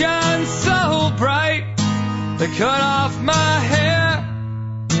 spit shine so bright. They cut off my hair,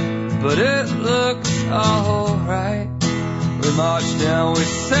 but it looks alright. We marched down, we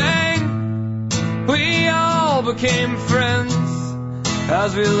sang, we all became friends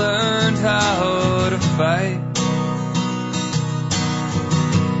as we learned how to fight.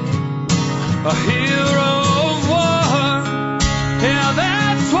 A hero of war, yeah,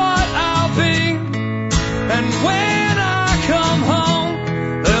 that's what I'll be. And when I come home,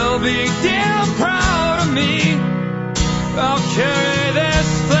 they'll be damn proud of me. I'll carry this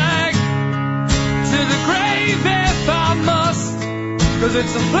flag to the grave if I must, 'cause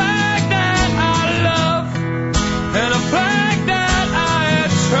it's a flag that I love and a flag that I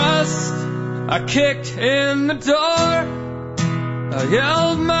trust. I kicked in the door, I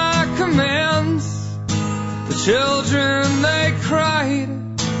yelled my commands. The children, they cried,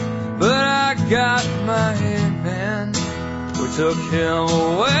 but I got my man. We took him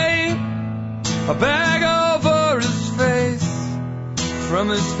away, a bag over his face, from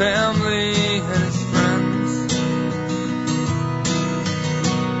his family and his friends.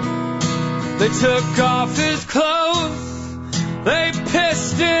 They took off his clothes, they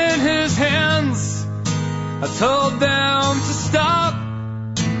pissed in his hands. I told them to stop,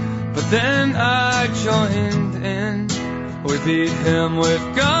 but then I joined in. We beat him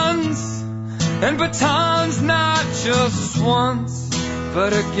with guns and batons, not just once,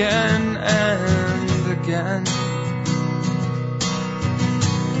 but again and again.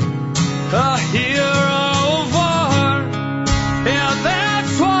 A hero of war, yeah,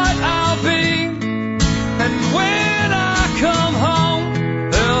 that's what I'll be. And when I come home,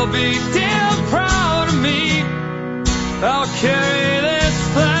 they'll be damn proud of me. I'll carry this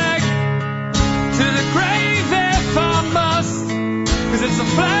flag to the grave if I must, 'cause it's a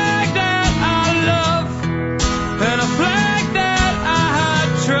flag that I love and a flag that I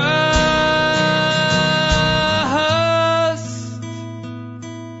trust.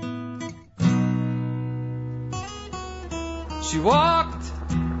 She walked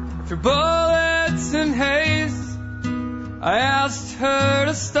through bullets and haze. I asked her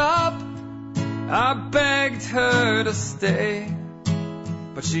to stop, I begged her to stay,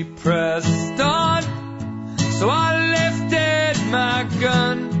 but she pressed on. So I lifted my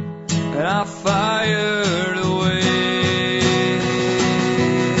gun and I fired away.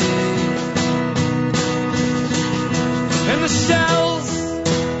 And the shells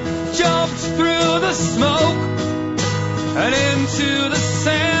jumped through the smoke and into the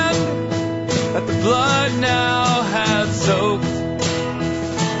sand that the blood now had soaked.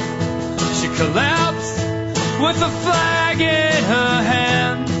 She collapsed with a flag in her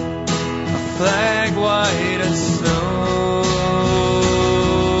hand, a flag white as snow.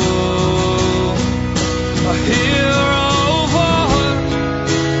 A hero of war,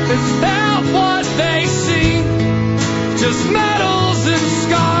 is that what they see? Just medals and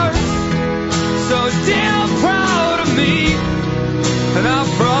scars, so damn proud of me. And I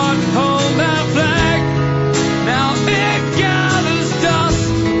brought home that flag, now it gathers dust,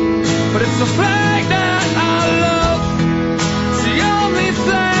 but it's a flag that I love, it's the only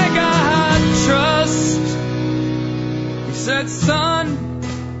flag I trust. He said, son,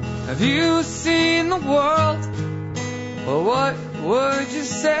 have you seen the world? Well, what would you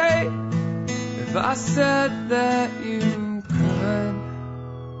say if I said that you